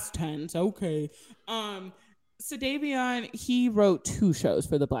 past tense, okay. So Davion, he wrote 2 shows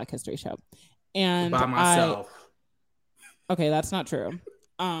for the Black History Show. And by myself. Okay, that's not true.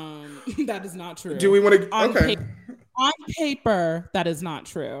 That is not true. Do we want to? Okay. On paper, that is not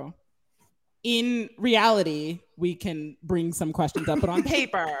true. In reality, we can bring some questions up, but on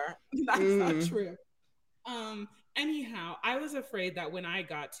paper, that's not true. Anyhow, I was afraid that when I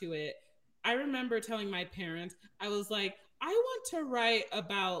got to it, I remember telling my parents, I was like, I want to write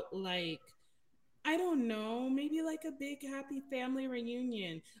about I don't know, maybe like a big happy family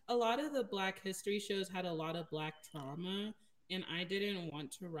reunion. A lot of the Black history shows had a lot of Black trauma and I didn't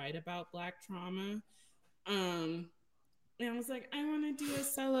want to write about Black trauma. And I was like, I want to do a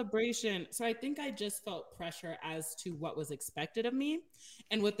celebration. So I think I just felt pressure as to what was expected of me.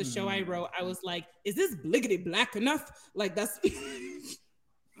 And with the show I wrote, I was like, is this bliggity Black enough? Like that's,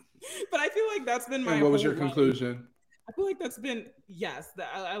 but I feel like that's been my. And what was your conclusion? I feel like that's been, yes,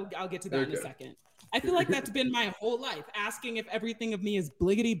 I'll get to that in a second. I feel like that's been my whole life, asking if everything of me is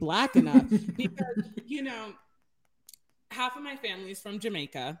bliggity Black enough. Because, you know, half of my family is from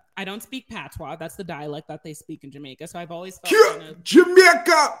Jamaica. I don't speak patois. That's the dialect that they speak in Jamaica. So I've always felt kind of...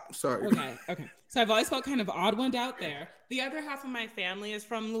 Jamaica! Sorry. Okay. So I've always felt kind of odd one out there. The other half of my family is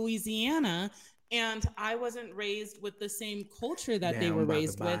from Louisiana. And I wasn't raised with the same culture that they were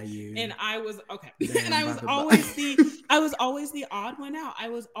raised with. And I was, okay. And I was always the odd one out. I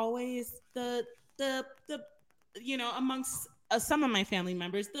was always the you know, amongst some of my family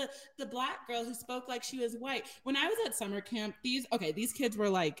members, the Black girl who spoke like she was white. When I was at summer camp, these kids were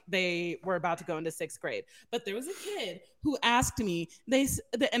like, they were about to go into 6th grade, but there was a kid who asked me,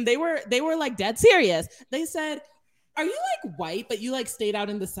 and they were like dead serious. They said, are you like white, but you like stayed out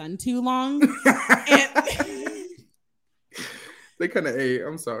in the sun too long? They kind of ate.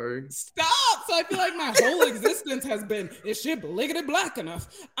 I'm sorry. Stop. So I feel like my whole existence has been, is shit bliggity Black enough?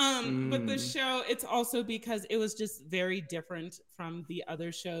 But the show, it's also because it was just very different from the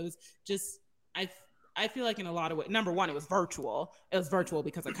other shows. Just, I feel like in a lot of ways, number one, it was virtual. It was virtual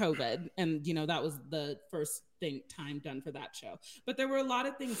because of COVID. And, you know, that was the first time done for that show. But there were a lot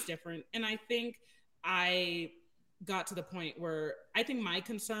of things different. And I think I got to the point where I think my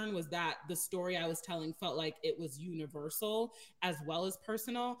concern was that the story I was telling felt like it was universal as well as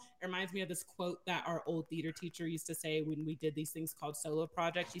personal. It reminds me of this quote that our old theater teacher used to say when we did these things called solo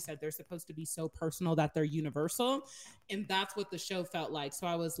projects. She said they're supposed to be so personal that they're universal. And that's what the show felt like. So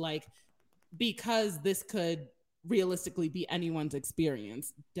I was like, because this could realistically be anyone's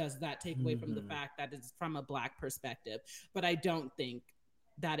experience, does that take away from the fact that it's from a Black perspective? But I don't think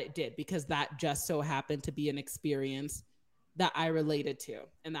that it did, because that just so happened to be an experience that I related to.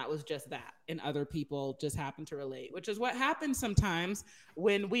 And that was just that. And other people just happen to relate, which is what happens sometimes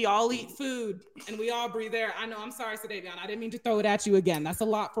when we all eat food and we all breathe air. I know, I'm sorry, Sadavion. I didn't mean to throw it at you again. That's a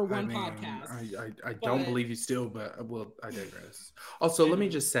lot for one podcast. I don't believe you still, but I digress. Also, let me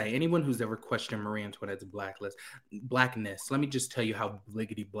just say, anyone who's ever questioned Marie Antoinette's blackness, let me just tell you how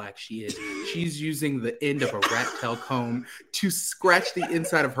bliggity Black she is. She's using the end of a rat tail comb to scratch the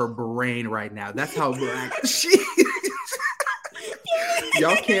inside of her brain right now. That's how Black she is.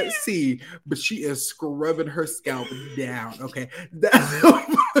 Y'all can't see, but she is scrubbing her scalp down. Okay, that's how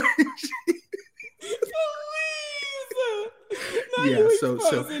much. Yeah. So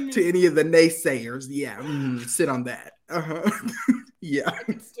to any of the naysayers, sit on that. Yeah. I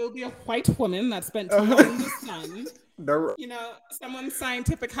could still be a white woman that spent too long in the sun. You know, someone's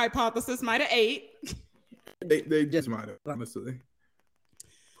scientific hypothesis might have ate. They just might have, honestly.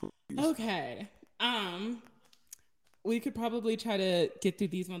 Okay. We could probably try to get through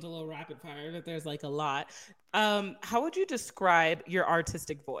these ones a little rapid fire, but there's like a lot. How would you describe your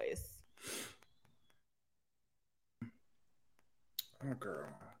artistic voice? Oh, girl.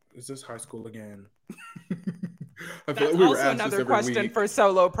 Is this high school again? That's also another question for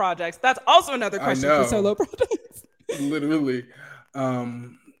solo projects. That's also another question for solo projects. Literally. How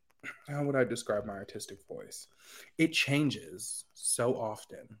would I describe my artistic voice? It changes so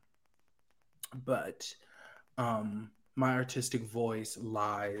often. But my artistic voice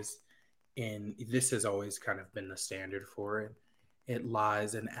lies in, this has always kind of been the standard for it. It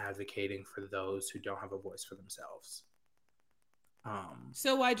lies in advocating for those who don't have a voice for themselves.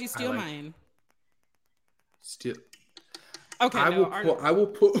 So why'd you steal mine? Okay. I will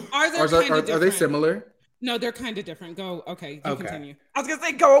put. Are they similar? No, they're kind of different. Go. Okay. Continue. I was gonna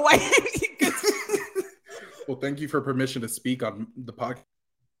say go away. Well, thank you for permission to speak on the podcast.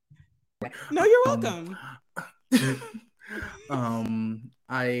 No, you're welcome.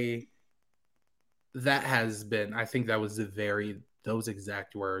 I think that was those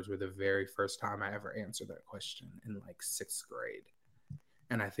exact words were the very first time I ever answered that question in like 6th grade.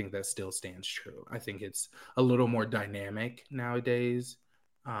 And I think that still stands true. I think it's a little more dynamic nowadays.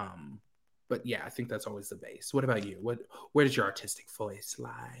 But yeah, I think that's always the base. What about you? Where does your artistic voice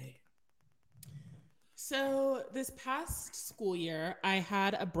lie? So this past school year, I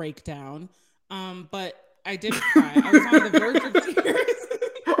had a breakdown, but I didn't cry. I was on the verge of tears.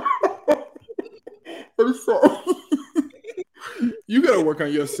 I'm sorry. You gotta work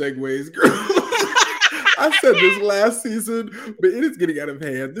on your segues, girl. I said this last season, but it is getting out of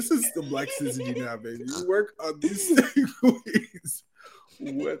hand. This is the Black Syzygy now, baby. You work on these segues.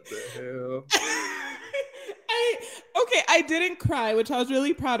 What the hell? I didn't cry, which I was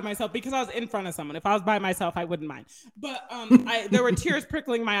really proud of myself because I was in front of someone. If I was by myself, I wouldn't mind. But there were tears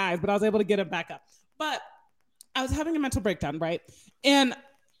prickling my eyes, but I was able to get them back up. But I was having a mental breakdown, right? And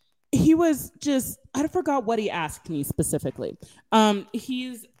he was just, I forgot what he asked me specifically. I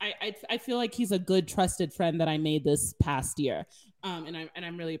feel like he's a good trusted friend that I made this past year. And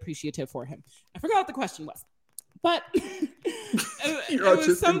I'm really appreciative for him. I forgot what the question was. But it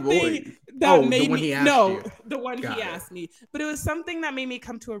was something that made me the one he asked me. But it was something that made me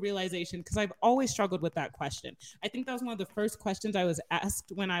come to a realization because I've always struggled with that question. I think that was one of the first questions I was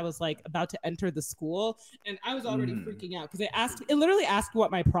asked when I was like about to enter the school, and I was already freaking out because it literally asked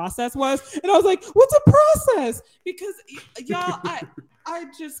what my process was, and I was like, "What's a process?" Because y'all, I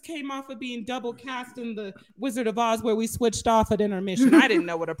just came off of being double cast in the Wizard of Oz where we switched off at intermission. I didn't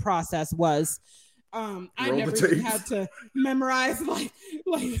know what a process was. I never even had to memorize like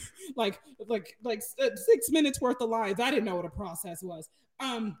 6 minutes worth of lines. I didn't know what a process was.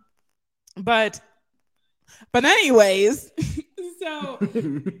 But anyways, so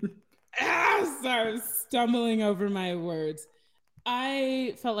sorry, I'm stumbling over my words.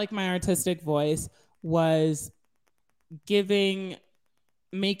 I felt like my artistic voice was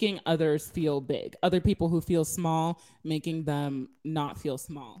making others feel big, other people who feel small, making them not feel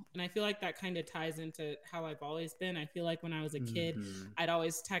small. And I feel like that kind of ties into how I've always been. I feel like when I was a kid, I'd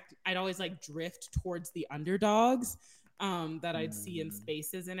always like drift towards the underdogs that I'd see in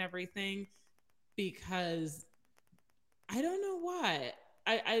spaces and everything, because I don't know why.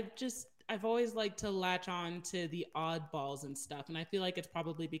 I've always liked to latch on to the oddballs and stuff. And I feel like it's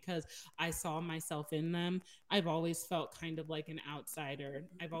probably because I saw myself in them. I've always felt kind of like an outsider.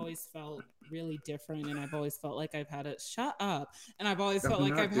 I've always felt really different. And I've always felt like I've had shut up. And I've always felt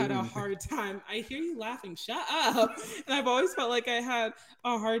like I've had a hard time. I hear you laughing, shut up. And I've always felt like I had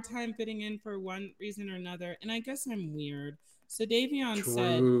a hard time fitting in for one reason or another. And I guess I'm weird. So Davion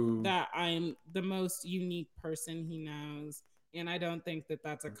said that I'm the most unique person he knows. And I don't think that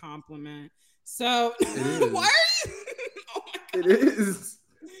that's a compliment. So why are you? Oh my God. It is.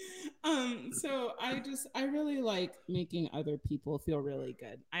 So I really like making other people feel really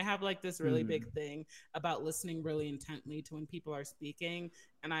good. I have like this really big thing about listening really intently to when people are speaking.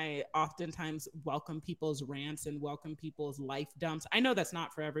 And I oftentimes welcome people's rants and welcome people's life dumps. I know that's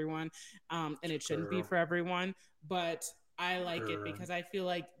not for everyone. And it shouldn't be for everyone, but I like it because I feel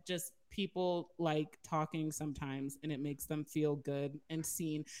like just people like talking sometimes and it makes them feel good and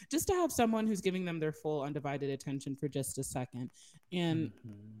seen, just to have someone who's giving them their full undivided attention for just a second. And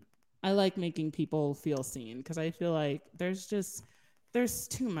I like making people feel seen because I feel like there's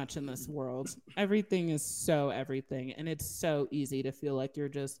too much in this world. Everything is so everything, and it's so easy to feel like you're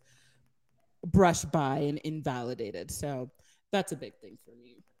just brushed by and invalidated. So that's a big thing for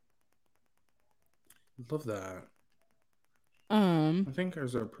me. Love that. I think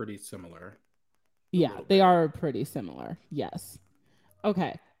ours are pretty similar. Yeah, they are pretty similar. Yes.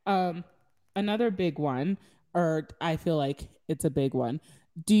 Okay. Another big one, or I feel like it's a big one.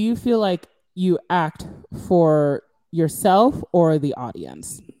 Do you feel like you act for yourself or the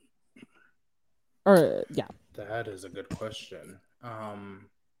audience? Or yeah. That is a good question.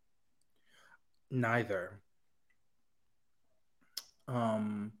 Neither.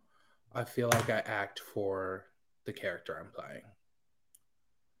 I feel like I act for the character I'm playing.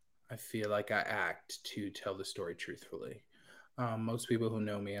 I feel like I act to tell the story truthfully. Most people who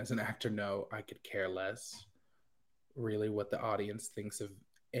know me as an actor know I could care less really what the audience thinks of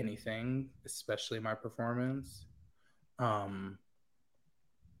anything, especially my performance.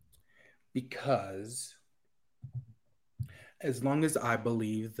 Because as long as I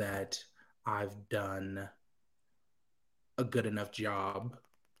believe that I've done a good enough job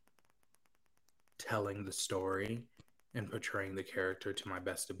telling the story and portraying the character to my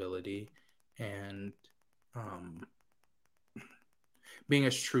best ability and being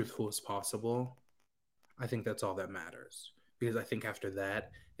as truthful as possible, I think that's all that matters. Because I think after that,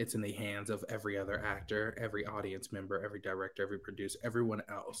 it's in the hands of every other actor, every audience member, every director, every producer, everyone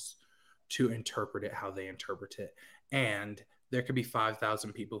else to interpret it how they interpret it. And there could be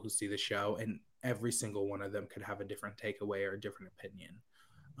 5,000 people who see the show, and every single one of them could have a different takeaway or a different opinion.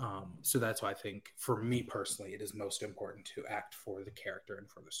 So that's why I think, for me personally, it is most important to act for the character and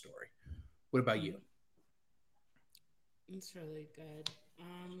for the story. What about you? It's really good.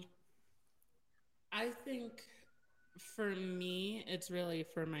 I think for me, it's really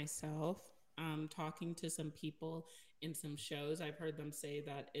for myself. Talking to some people in some shows, I've heard them say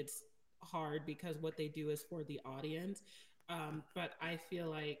that it's hard because what they do is for the audience. But I feel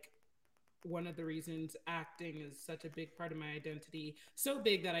like one of the reasons acting is such a big part of my identity. So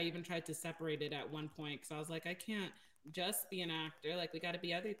big that I even tried to separate it at one point because I was like, I can't just be an actor. Like, we got to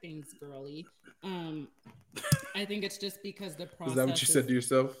be other things, girly. I think it's just because the process. Is that what you said to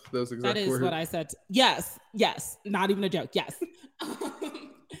yourself? Those exact words? That is what I said. Yes. Not even a joke. Yes.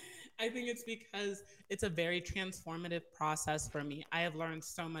 I think it's because it's a very transformative process for me. I have learned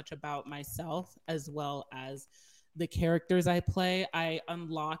so much about myself as well as the characters I play. I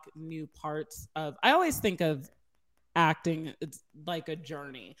unlock new parts of. I always think of acting, it's like a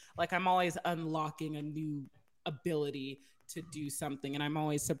journey. Like, I'm always unlocking a new ability to do something, and I'm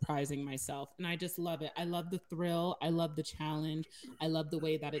always surprising myself, and I just love it. I love the thrill, I love the challenge, I love the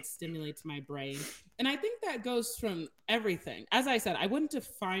way that it stimulates my brain. And I think that goes from everything. As I said, I wouldn't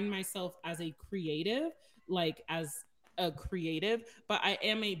define myself as a creative, like as a creative, but I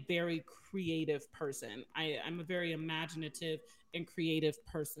am a very creative person. I'm a very imaginative and creative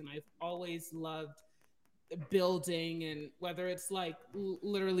person. I've always loved building, and whether it's like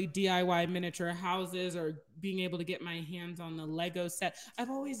literally DIY miniature houses or being able to get my hands on the Lego set, I've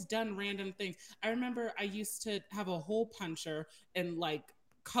always done random things. I remember I used to have a hole puncher and like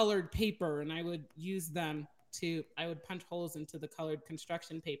colored paper, and I would use them I would punch holes into the colored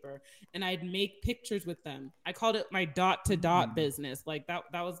construction paper, and I'd make pictures with them. I called it my dot to dot business. Like that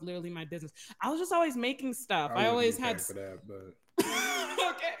was literally my business. I was just always making stuff. I always had for that, but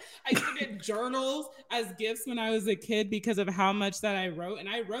okay. I used to get journals as gifts when I was a kid because of how much that I wrote. And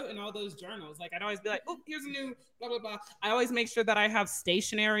I wrote in all those journals. Like, I'd always be like, oh, here's a new blah, blah, blah. I always make sure that I have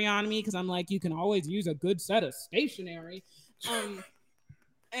stationery on me because I'm like, you can always use a good set of stationery.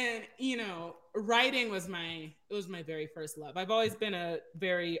 And, you know, writing was my very first love. I've always been a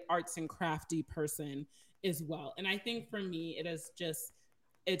very arts and crafty person as well. And I think for me,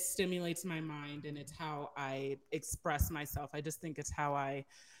 it stimulates my mind, and it's how I express myself. I just think it's how I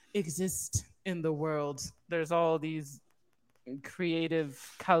exist in the world. There's all these creative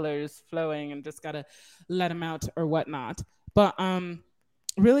colors flowing, and just gotta let them out or whatnot. But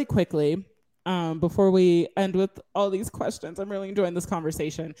really quickly, before we end with all these questions, I'm really enjoying this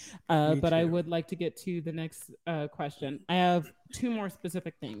conversation. But I would like to get to the next question. I have two more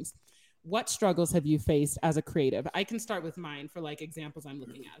specific things. What struggles have you faced as a creative? I can start with mine for like examples I'm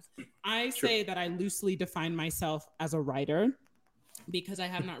looking at. I say that I loosely define myself as a writer because I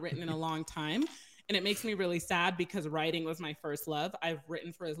have not written in a long time. And it makes me really sad because writing was my first love. I've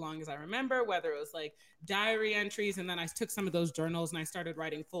written for as long as I remember, whether it was like diary entries, and then I took some of those journals and I started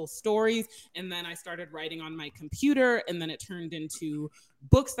writing full stories, and then I started writing on my computer, and then it turned into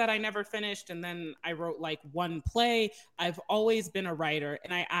books that I never finished, and then I wrote like one play. I've always been a writer,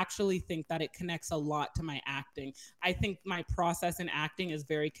 and I actually think that it connects a lot to my acting. I think my process in acting is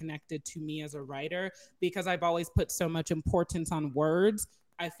very connected to me as a writer because I've always put so much importance on words.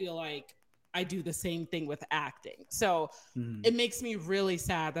 I feel like I do the same thing with acting. So it makes me really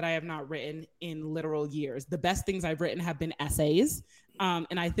sad that I have not written in literal years. The best things I've written have been essays.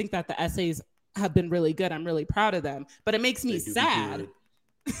 And I think that the essays have been really good. I'm really proud of them, but it makes me sad.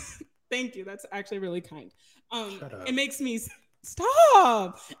 Thank you. That's actually really kind. It makes me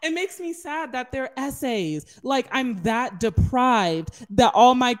stop. It makes me sad that they're essays. Like, I'm that deprived that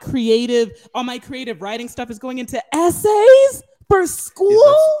all my creative writing stuff is going into essays for school.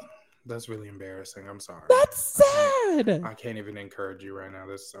 Yeah, that's really embarrassing. I'm sorry. That's sad. I can't even encourage you right now.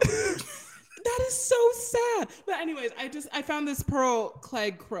 That's so that is so sad. But anyways, I found this Pearl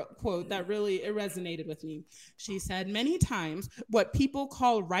Clegg quote that really resonated with me. She said, many times what people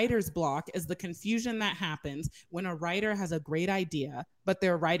call writer's block is the confusion that happens when a writer has a great idea, but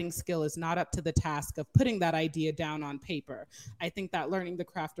their writing skill is not up to the task of putting that idea down on paper. I think that learning the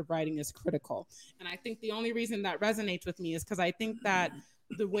craft of writing is critical. And I think the only reason that resonates with me is because I think that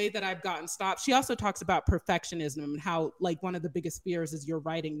the way that I've gotten stopped. She also talks about perfectionism and how like one of the biggest fears is your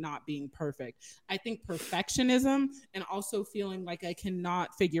writing not being perfect. I think perfectionism and also feeling like I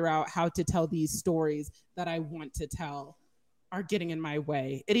cannot figure out how to tell these stories that I want to tell are getting in my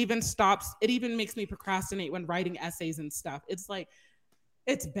way. It even makes me procrastinate when writing essays and stuff. It's like,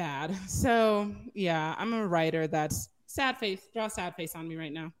 it's bad. So yeah, I'm a writer that's sad face. Draw a sad face on me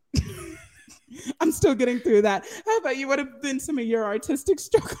right now. I'm still getting through that. How about you? What have been some of your artistic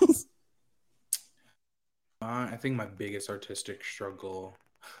struggles? I think my biggest artistic struggle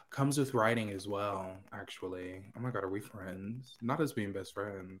comes with writing as well, actually. Oh my God, are we friends? Not as being best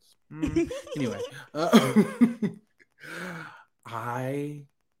friends. Anyway.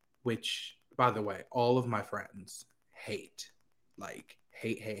 Which, by the way, all of my friends hate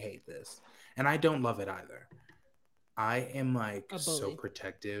this. And I don't love it either. I am like so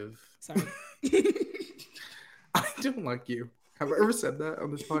protective. Sorry. I don't like you. Have I ever said that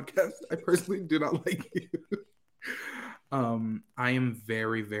on this podcast? I personally do not like you. I am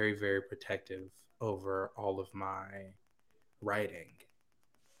very, very, very protective over all of my writing.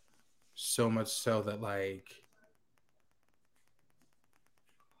 So much so that like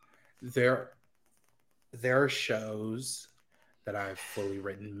there are shows that I've fully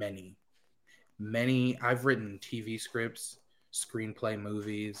written many. I've written TV scripts, screenplay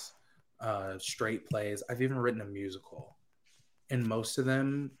movies, straight plays. I've even written a musical, and most of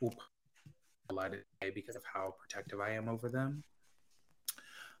them will light it today because of how protective I am over them.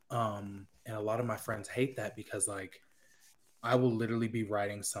 And a lot of my friends hate that because like I will literally be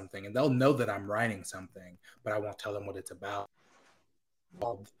writing something and they'll know that I'm writing something, but I won't tell them what it's about,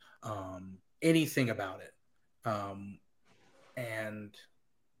 anything about it. And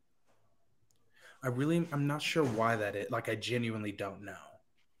I'm not sure why that is. Like, I genuinely don't know.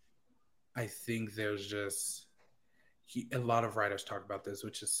 I think there's just a lot of writers talk about this,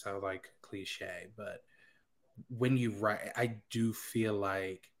 which is so like cliche, but when you write, I do feel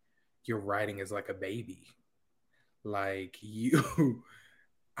like your writing is like a baby. Like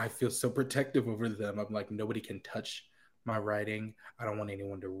I feel so protective over them. I'm like, nobody can touch my writing. I don't want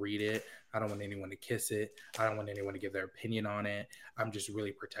anyone to read it. I don't want anyone to kiss it. I don't want anyone to give their opinion on it. I'm just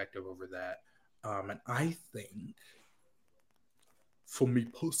really protective over that. And I think, for me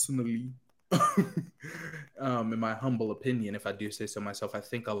personally, in my humble opinion, if I do say so myself, I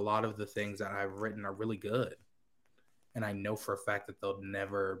think a lot of the things that I've written are really good. And I know for a fact that they'll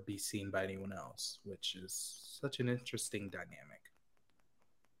never be seen by anyone else, which is such an interesting dynamic.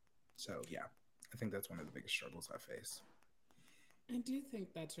 So, yeah, I think that's one of the biggest struggles I face. I do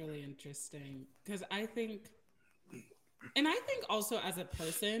think that's really interesting because I think also as a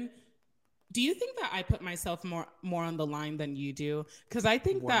person, do you think that I put myself more on the line than you do? Because I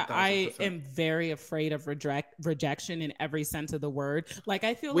think 1,000%. That I am very afraid of rejection in every sense of the word. Like,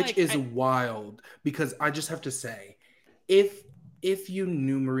 I feel which is wild because I just have to say, if you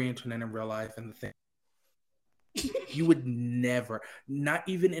knew Marie Antoinette in real life and the thing, you would never, not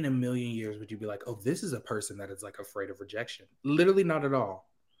even in a million years, would you be like, oh, this is a person that is like afraid of rejection. Literally not at all.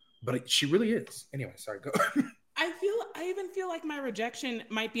 But she really is. Anyway, sorry, go. I even feel like my rejection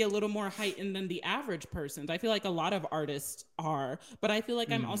might be a little more heightened than the average person's. I feel like a lot of artists are, but I feel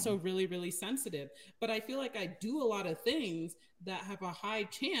like I'm also really, really sensitive. But I feel like I do a lot of things that have a high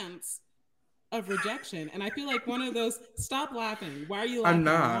chance of rejection. And I feel like one of those, stop laughing. Why are you laughing? I'm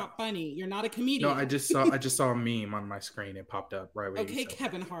not. You're not funny. You're not a comedian. No, I just saw a meme on my screen. It popped up right away. Okay,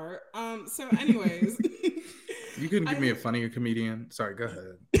 Kevin Hart. So anyways. You couldn't give me a funnier comedian? Sorry, go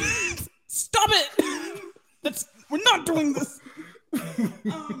ahead. Stop it! We're not doing this.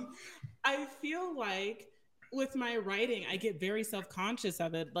 I feel like with my writing, I get very self-conscious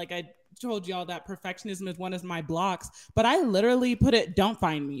of it. Like I told y'all that perfectionism is one of my blocks, but I literally put it, don't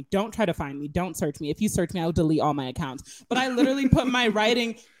find me. Don't try to find me. Don't search me. If you search me, I'll delete all my accounts. But I literally put my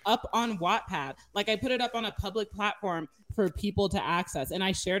writing up on Wattpad. Like I put it up on a public platform for people to access. And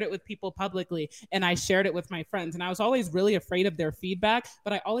I shared it with people publicly and I shared it with my friends. And I was always really afraid of their feedback,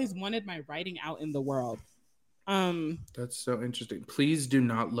 but I always wanted my writing out in the world. That's so interesting. Please do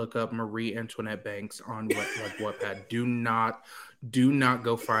not look up Marie Antoinette Banks on Wattpad. Do not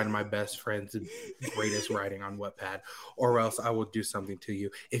go find my best friend's greatest writing on Wattpad, or else I will do something to you.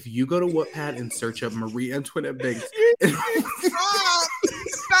 If you go to Wattpad and search up Marie Antoinette Banks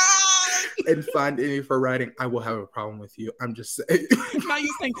and find any of her writing, I will have a problem with you. I'm just saying. Now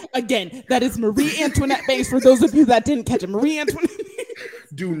you're saying again, that is Marie Antoinette Banks. For those of you that didn't catch it, Marie Antoinette.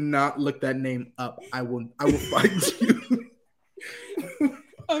 Do not look that name up. I will find you.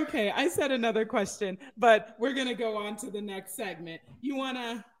 Okay, I said another question, but we're gonna go on to the next segment. You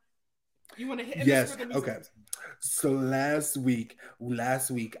wanna hit? Yes. Okay. So last week,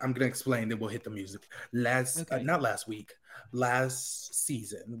 I'm gonna explain. Then we'll hit the music. Last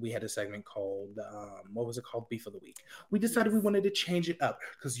season, we had a segment called what was it called? Beef of the Week. We decided we wanted to change it up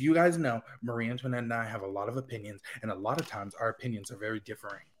because you guys know Marie Antoinette and I have a lot of opinions, and a lot of times our opinions are very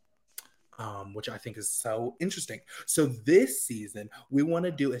differing. Which I think is so interesting. So this season, we want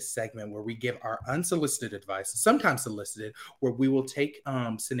to do a segment where we give our unsolicited advice, sometimes solicited, where we will take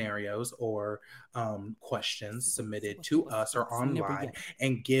scenarios or questions submitted to us or online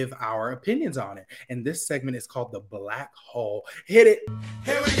and give our opinions on it. And this segment is called the Black Hole. Hit it.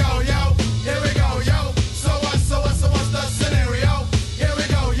 Here we go, yo. Here we go, yo. So what's the scenario? Here we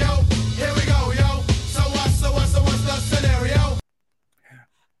go, yo. Here we go, yo. So what's the scenario?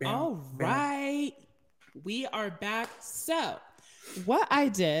 All right, we are back. So what I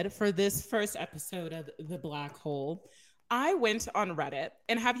did for this first episode of The Black Hole, I went on Reddit.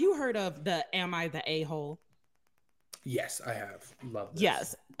 And have you heard of the Am I the A-hole? Yes, I have. Love this.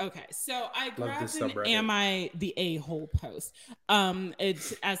 Yes. Okay. So I Love this grabbed an subreddit. "Am I the A-hole" post.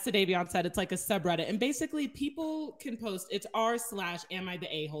 It's, as Davion said, it's like a subreddit, and basically people can post. It's r/am I the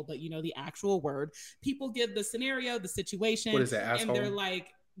a-hole, but you know the actual word. People give the scenario, the situation, What is that, asshole? and they're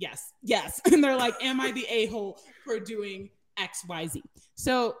like, yes, and they're like, "Am I the a-hole for doing XYZ?"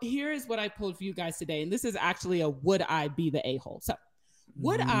 So here is what I pulled for you guys today, and this is actually a "Would I be the a-hole?" So.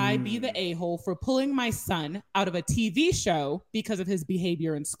 Would I be the a-hole for pulling my son out of a TV show because of his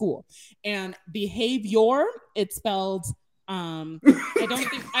behavior in school? And behavior, it's spelled I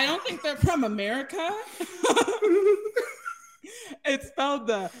don't think they're from America. It's spelled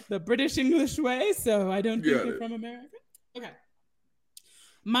the British English way, so I don't think they're from America. Okay.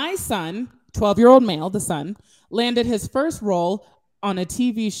 My son, 12-year-old male, the son, landed his first role on a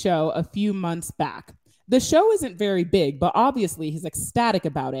TV show a few months back. The show isn't very big, but obviously he's ecstatic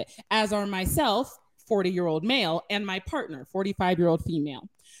about it, as are myself, 40-year-old male, and my partner, 45-year-old female.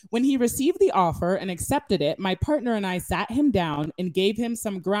 When he received the offer and accepted it, my partner and I sat him down and gave him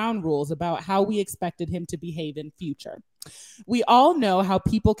some ground rules about how we expected him to behave in future. We all know how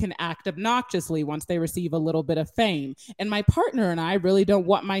people can act obnoxiously once they receive a little bit of fame, and my partner and I really don't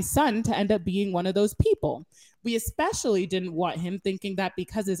want my son to end up being one of those people. We especially didn't want him thinking that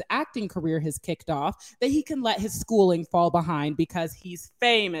because his acting career has kicked off, that he can let his schooling fall behind because he's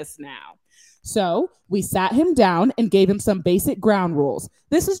famous now. So we sat him down and gave him some basic ground rules.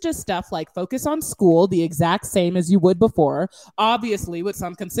 This is just stuff like focus on school the exact same as you would before, obviously with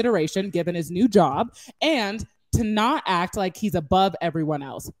some consideration given his new job, and to not act like he's above everyone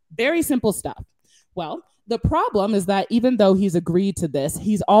else. Very simple stuff. Well, the problem is that even though he's agreed to this,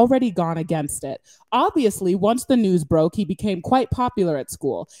 he's already gone against it. Obviously, once the news broke, he became quite popular at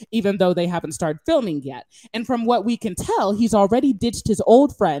school, even though they haven't started filming yet. And from what we can tell, he's already ditched his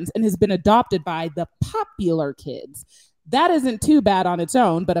old friends and has been adopted by the popular kids. That isn't too bad on its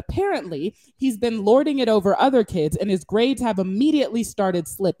own, but apparently he's been lording it over other kids and his grades have immediately started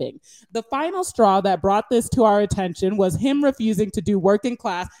slipping. The final straw that brought this to our attention was him refusing to do work in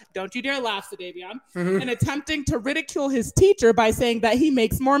class, don't you dare laugh, Davion, and attempting to ridicule his teacher by saying that he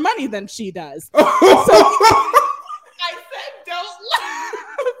makes more money than she does. So, I said, don't laugh.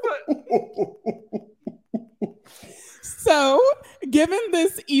 So, given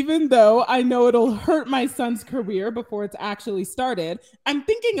this, even though I know it'll hurt my son's career before it's actually started, I'm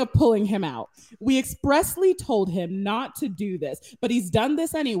thinking of pulling him out. We expressly told him not to do this, but he's done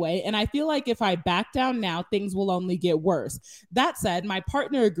this anyway, and I feel like if I back down now, things will only get worse. That said, my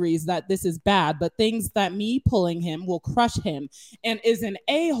partner agrees that this is bad, but thinks that me pulling him will crush him and is an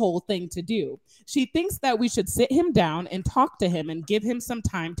a-hole thing to do. She thinks that we should sit him down and talk to him and give him some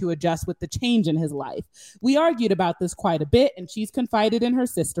time to adjust with the change in his life. We argued about this quite a bit, and she's confided in her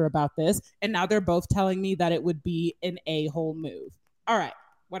sister about this, and now they're both telling me that it would be an a-hole move. All right,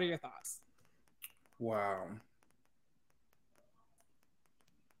 what are your thoughts? Wow.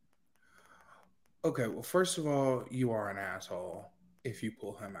 Okay, well, first of all, you are an asshole if you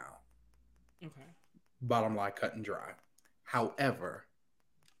pull him out. Okay. Bottom line, cut and dry. However,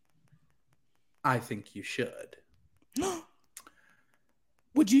 I think you should.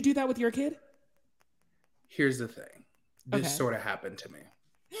 Would you do that with your kid? Here's the thing. This Okay. sort of happened to me.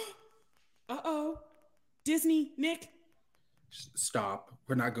 Uh-oh. Disney, Nick. Stop.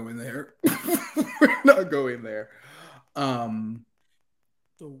 We're not going there. We're not going there. The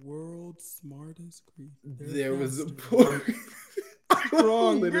world's smartest creature. There was a point.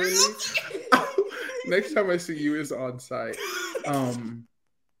 Wrong. Literally. Next time I see you is on site.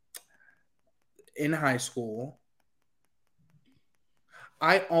 In high school,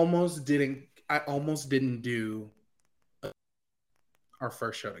 I almost didn't do our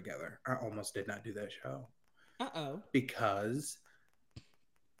first show together. I almost did not do that show. Uh-oh. Because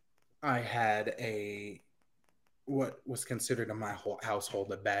I had what was considered in my whole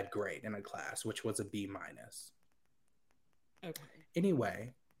household a bad grade in a class, which was a B-. Okay.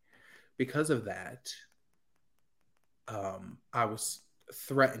 Anyway, because of that, I was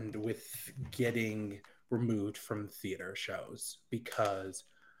threatened with getting removed from theater shows because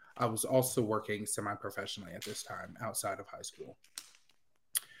I was also working semi-professionally at this time outside of high school.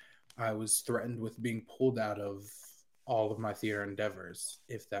 I was threatened with being pulled out of all of my theater endeavors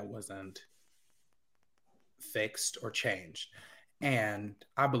if that wasn't fixed or changed. And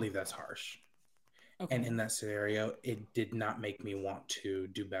I believe that's harsh. Okay. And in that scenario, it did not make me want to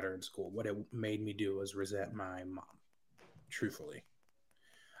do better in school. What it made me do was resent my mom, truthfully.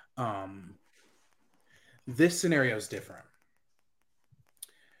 This scenario is different.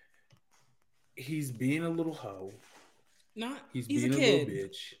 He's being a little hoe. He's a kid. Little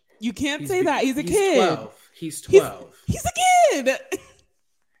bitch. You can't say that. He's a kid. 12. He's 12. He's a kid.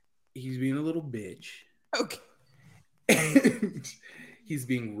 He's being a little bitch. Okay. He's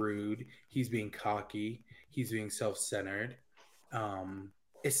being rude. He's being cocky. He's being self-centered.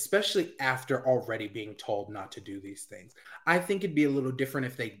 Especially after already being told not to do these things. I think it'd be a little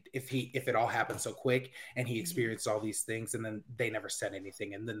different if it all happened so quick and he experienced all these things and then they never said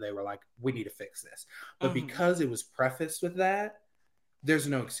anything and then they were like, we need to fix this. But because it was prefaced with that, there's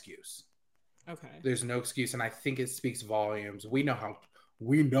no excuse. Okay. There's no excuse, and I think it speaks volumes. We know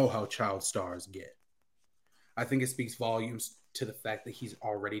how child stars get. I think it speaks volumes to the fact that he's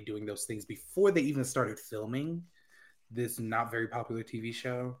already doing those things before they even started filming this not very popular TV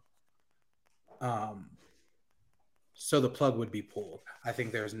show. So the plug would be pulled. I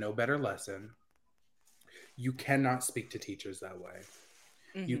think there's no better lesson. You cannot speak to teachers that way.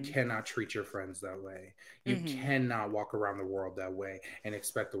 You cannot treat your friends that way. You cannot walk around the world that way and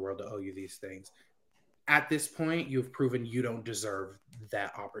expect the world to owe you these things. At this point, you've proven you don't deserve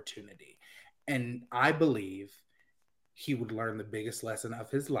that opportunity. And I believe he would learn the biggest lesson of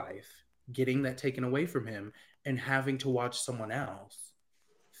his life, getting that taken away from him and having to watch someone else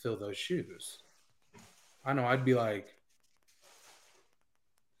fill those shoes. I know, I'd be like,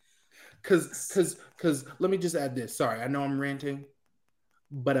 because let me just add this. Sorry, I know I'm ranting,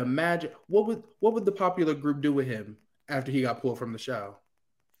 but imagine what would the popular group do with him after he got pulled from the show?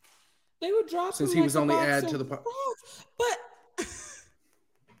 They would drop since him he like was a only box add of to the rocks. But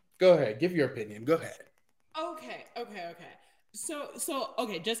go ahead, give your opinion. Go ahead. Okay. So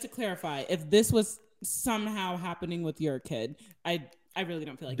okay, just to clarify, if this was somehow happening with your kid, I really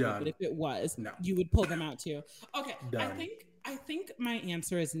don't feel like it, but if it was, you would pull them out too. Okay. Done. I think my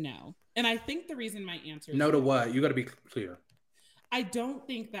answer is no. And I think the reason my answer is no to what? You got to be clear. I don't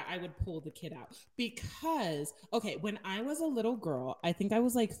think that I would pull the kid out because, okay, when I was a little girl, I think I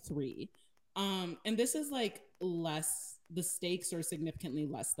was like 3. And this is like less, the stakes are significantly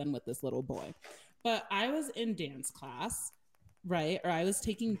less than with this little boy. But I was in dance class, right? Or I was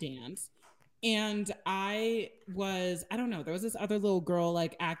taking dance. And I don't know, there was this other little girl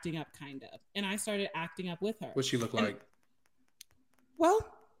like acting up kind of. And I started acting up with her. What'd she look like? Well,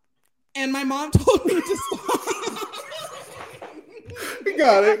 and my mom told me to stop.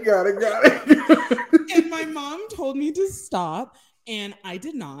 Got it. And my mom told me to stop, and I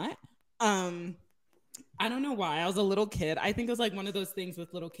did not. I don't know why. I was a little kid. I think it was like one of those things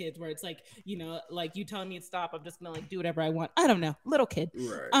with little kids where it's like, you know, like you telling me to stop, I'm just gonna like do whatever I want. I don't know, little kid.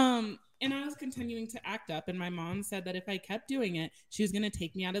 Right. And I was continuing to act up, and my mom said that if I kept doing it, she was gonna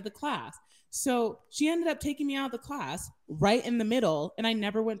take me out of the class. So she ended up taking me out of the class right in the middle, and I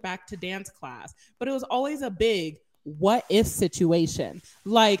never went back to dance class. But it was always a big what if situation.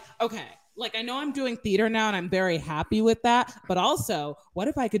 Like, okay, like I know I'm doing theater now and I'm very happy with that, but also what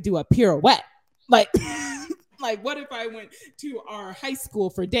if I could do a pirouette? Like, like what if I went to our high school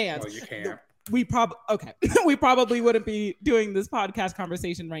for dance? Well, you can't. We probably wouldn't be doing this podcast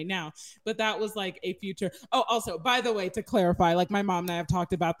conversation right now, but that was like a future. Oh, also, by the way, to clarify, like my mom and I have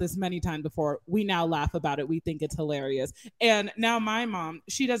talked about this many times before. We now laugh about it. We think it's hilarious. And now my mom,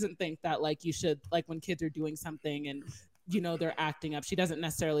 she doesn't think that like you should, like when kids are doing something and you know they're acting up, she doesn't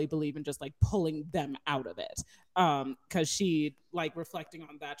necessarily believe in just like pulling them out of it. Because she, like reflecting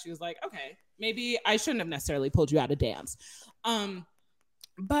on that, she was like, okay, maybe I shouldn't have necessarily pulled you out of dance.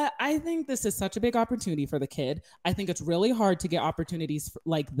 But I think this is such a big opportunity for the kid. I think it's really hard to get opportunities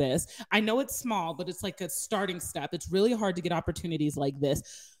like this. I know it's small, but it's like a starting step. It's really hard to get opportunities like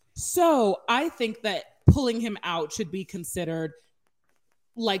this. So I think that pulling him out should be considered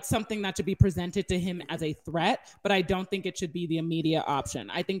like something that should be presented to him as a threat, but I don't think it should be the immediate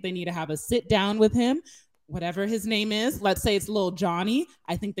option. I think they need to have a sit down with him, whatever his name is. Let's say it's Lil Johnny.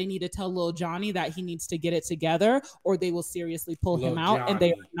 I think they need to tell Lil Johnny that he needs to get it together or they will seriously pull him out. Johnny. And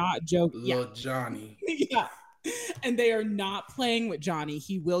they are not joking. Lil Johnny. Yeah. And they are not playing with Johnny.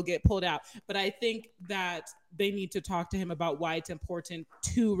 He will get pulled out. But I think that they need to talk to him about why it's important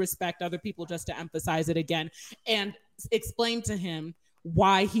to respect other people, just to emphasize it again, and explain to him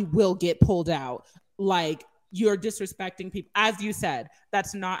why he will get pulled out. Like, you're disrespecting people. As you said,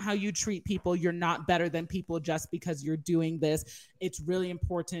 that's not how you treat people. You're not better than people just because you're doing this. It's really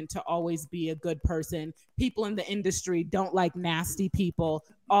important to always be a good person. People in the industry don't like nasty people,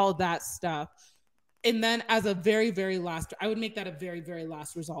 all that stuff. And then as a very, very last, I would make that a very, very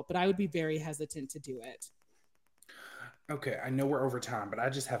last result, but I would be very hesitant to do it. Okay, I know we're over time, but I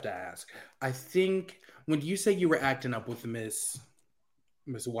just have to ask. I think when you say you were acting up with Miss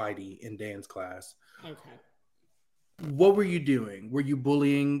Whitey in dance class, okay, what were you doing? Were you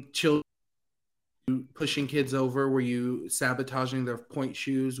bullying children? pushing kids over? Were you sabotaging their point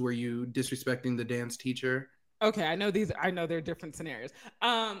shoes? Were you disrespecting the dance teacher? Okay, I know they're different scenarios.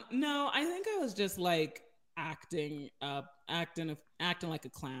 No, I think I was just like acting like a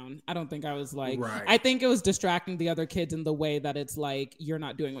clown. I don't think I was like, Right. I think it was distracting the other kids in the way that it's like, you're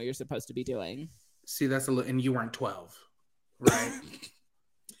not doing what you're supposed to be doing. See, that's a little, and you weren't 12, right?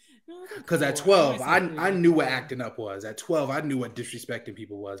 Because at 4. 12, I knew what acting up was. At 12, I knew what disrespecting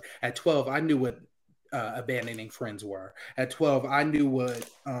people was. At 12, I knew what abandoning friends were. At 12, I knew what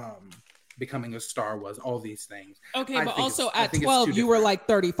becoming a star was. All these things. Okay, but also at 12, you were like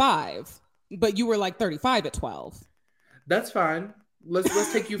 35. But you were like 35 at 12. That's fine.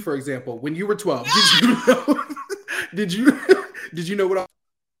 Let's take you for example. When you were 12, did you know? did you know what?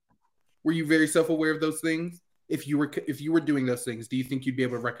 Were you very self-aware of those things? If you were doing those things, do you think you'd be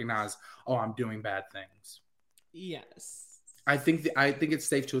able to recognize, oh, I'm doing bad things? Yes. I think it's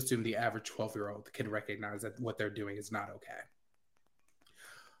safe to assume the average 12-year-old can recognize that what they're doing is not okay.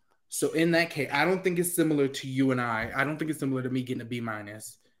 So in that case, I don't think it's similar to you and I. I don't think it's similar to me getting a B-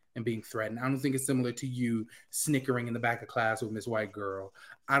 and being threatened. I don't think it's similar to you snickering in the back of class with Miss White Girl.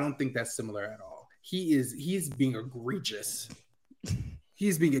 I don't think that's similar at all. He's being egregious.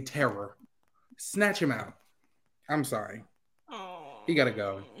 He's being a terror. Snatch him out. I'm sorry. Oh. He gotta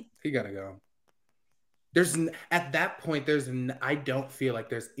go. At that point, I don't feel like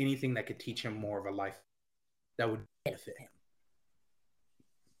there's anything that could teach him more of a life that would benefit him.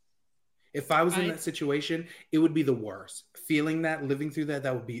 If I was in that situation, it would be the worst. Feeling that, living through that,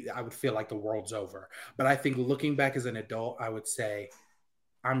 I would feel like the world's over. But I think looking back as an adult, I would say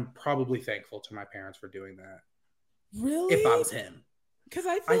I'm probably thankful to my parents for doing that. Really? If I was him. Because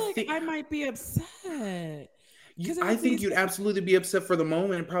I feel like I might be upset. I think you'd absolutely be upset for the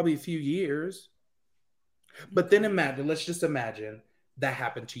moment, probably a few years. But then let's just imagine that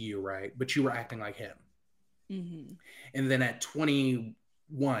happened to you, right? But you were acting like him. Mm-hmm. And then at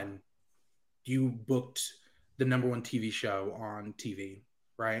 21, you booked the number one TV show on TV,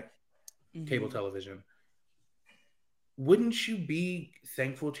 right? Mm-hmm. Cable television. Wouldn't you be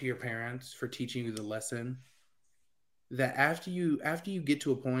thankful to your parents for teaching you the lesson that after you get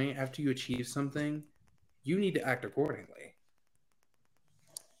to a point, after you achieve something, you need to act accordingly?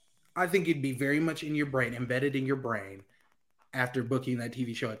 I think it'd be very much in your brain, embedded in your brain, after booking that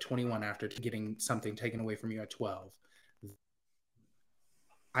TV show at 21, after getting something taken away from you at 12.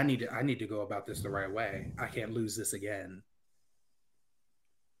 I need to go about this the right way. I can't lose this again.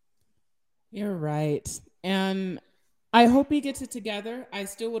 You're right. And I hope he gets it together. I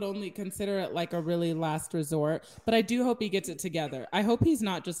still would only consider it like a really last resort, but I do hope he gets it together. I hope he's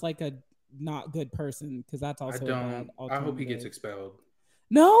not just like a not good person, because that's also a bad alternative. I hope he gets expelled.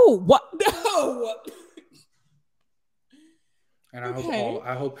 No, what? No. And I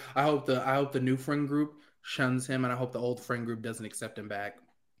hope the new friend group shuns him, and I hope the old friend group doesn't accept him back.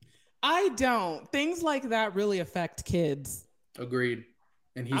 I don't. Things like that really affect kids. Agreed.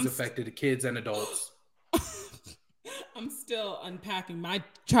 And he's affected kids and adults. I'm still unpacking my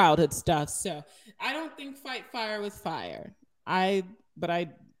childhood stuff, so I don't think fight fire with fire. That's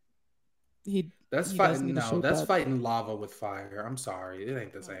fighting lava with fire. I'm sorry, it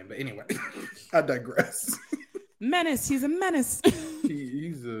ain't the same. But anyway, I digress. Menace. He's a menace.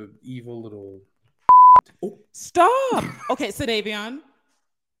 He's a evil little. Oh. Stop. Okay, so Davion,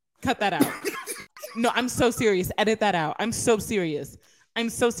 cut that out. No, I'm so serious. Edit that out. I'm so serious. I'm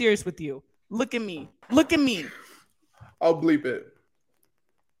so serious with you. Look at me. Look at me. I'll bleep it.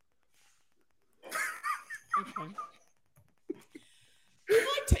 Okay. I'd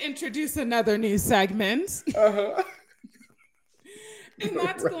like to introduce another new segment. Uh-huh. And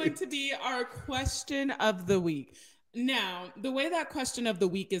that's going to be our question of the week. Now, the way that question of the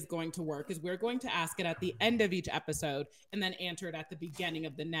week is going to work is we're going to ask it at the end of each episode and then answer it at the beginning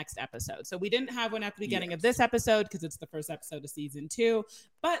of the next episode. So we didn't have one at the beginning of this episode because it's the first episode of season 2.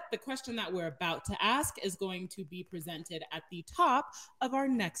 But the question that we're about to ask is going to be presented at the top of our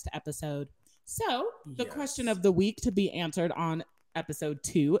next episode. So the question of the week to be answered on episode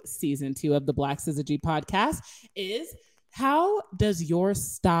 2, season 2 of the Black Syzygy Podcast is: how does your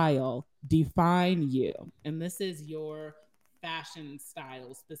style define you? And this is your fashion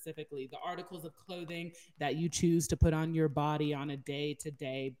style, specifically the articles of clothing that you choose to put on your body on a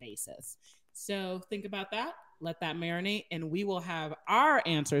day-to-day basis. So think about that, let that marinate, and we will have our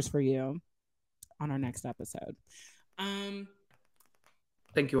answers for you on our next episode.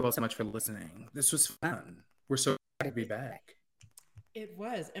 Thank you all so much for listening. This was fun. We're so happy to be back. It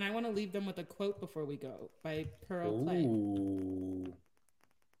was. And I want to leave them with a quote before we go by Pearl Clay.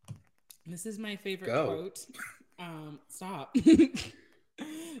 This is my favorite quote. Stop.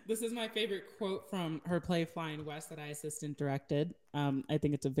 This is my favorite quote from her play Flying West that I assistant directed. I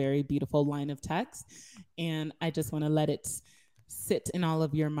think it's a very beautiful line of text, and I just want to let it sit in all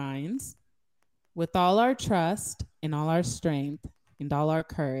of your minds. With all our trust and all our strength and all our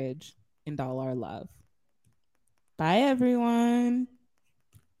courage and all our love. Bye, everyone.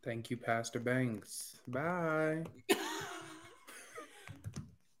 Thank you, Pastor Banks. Bye.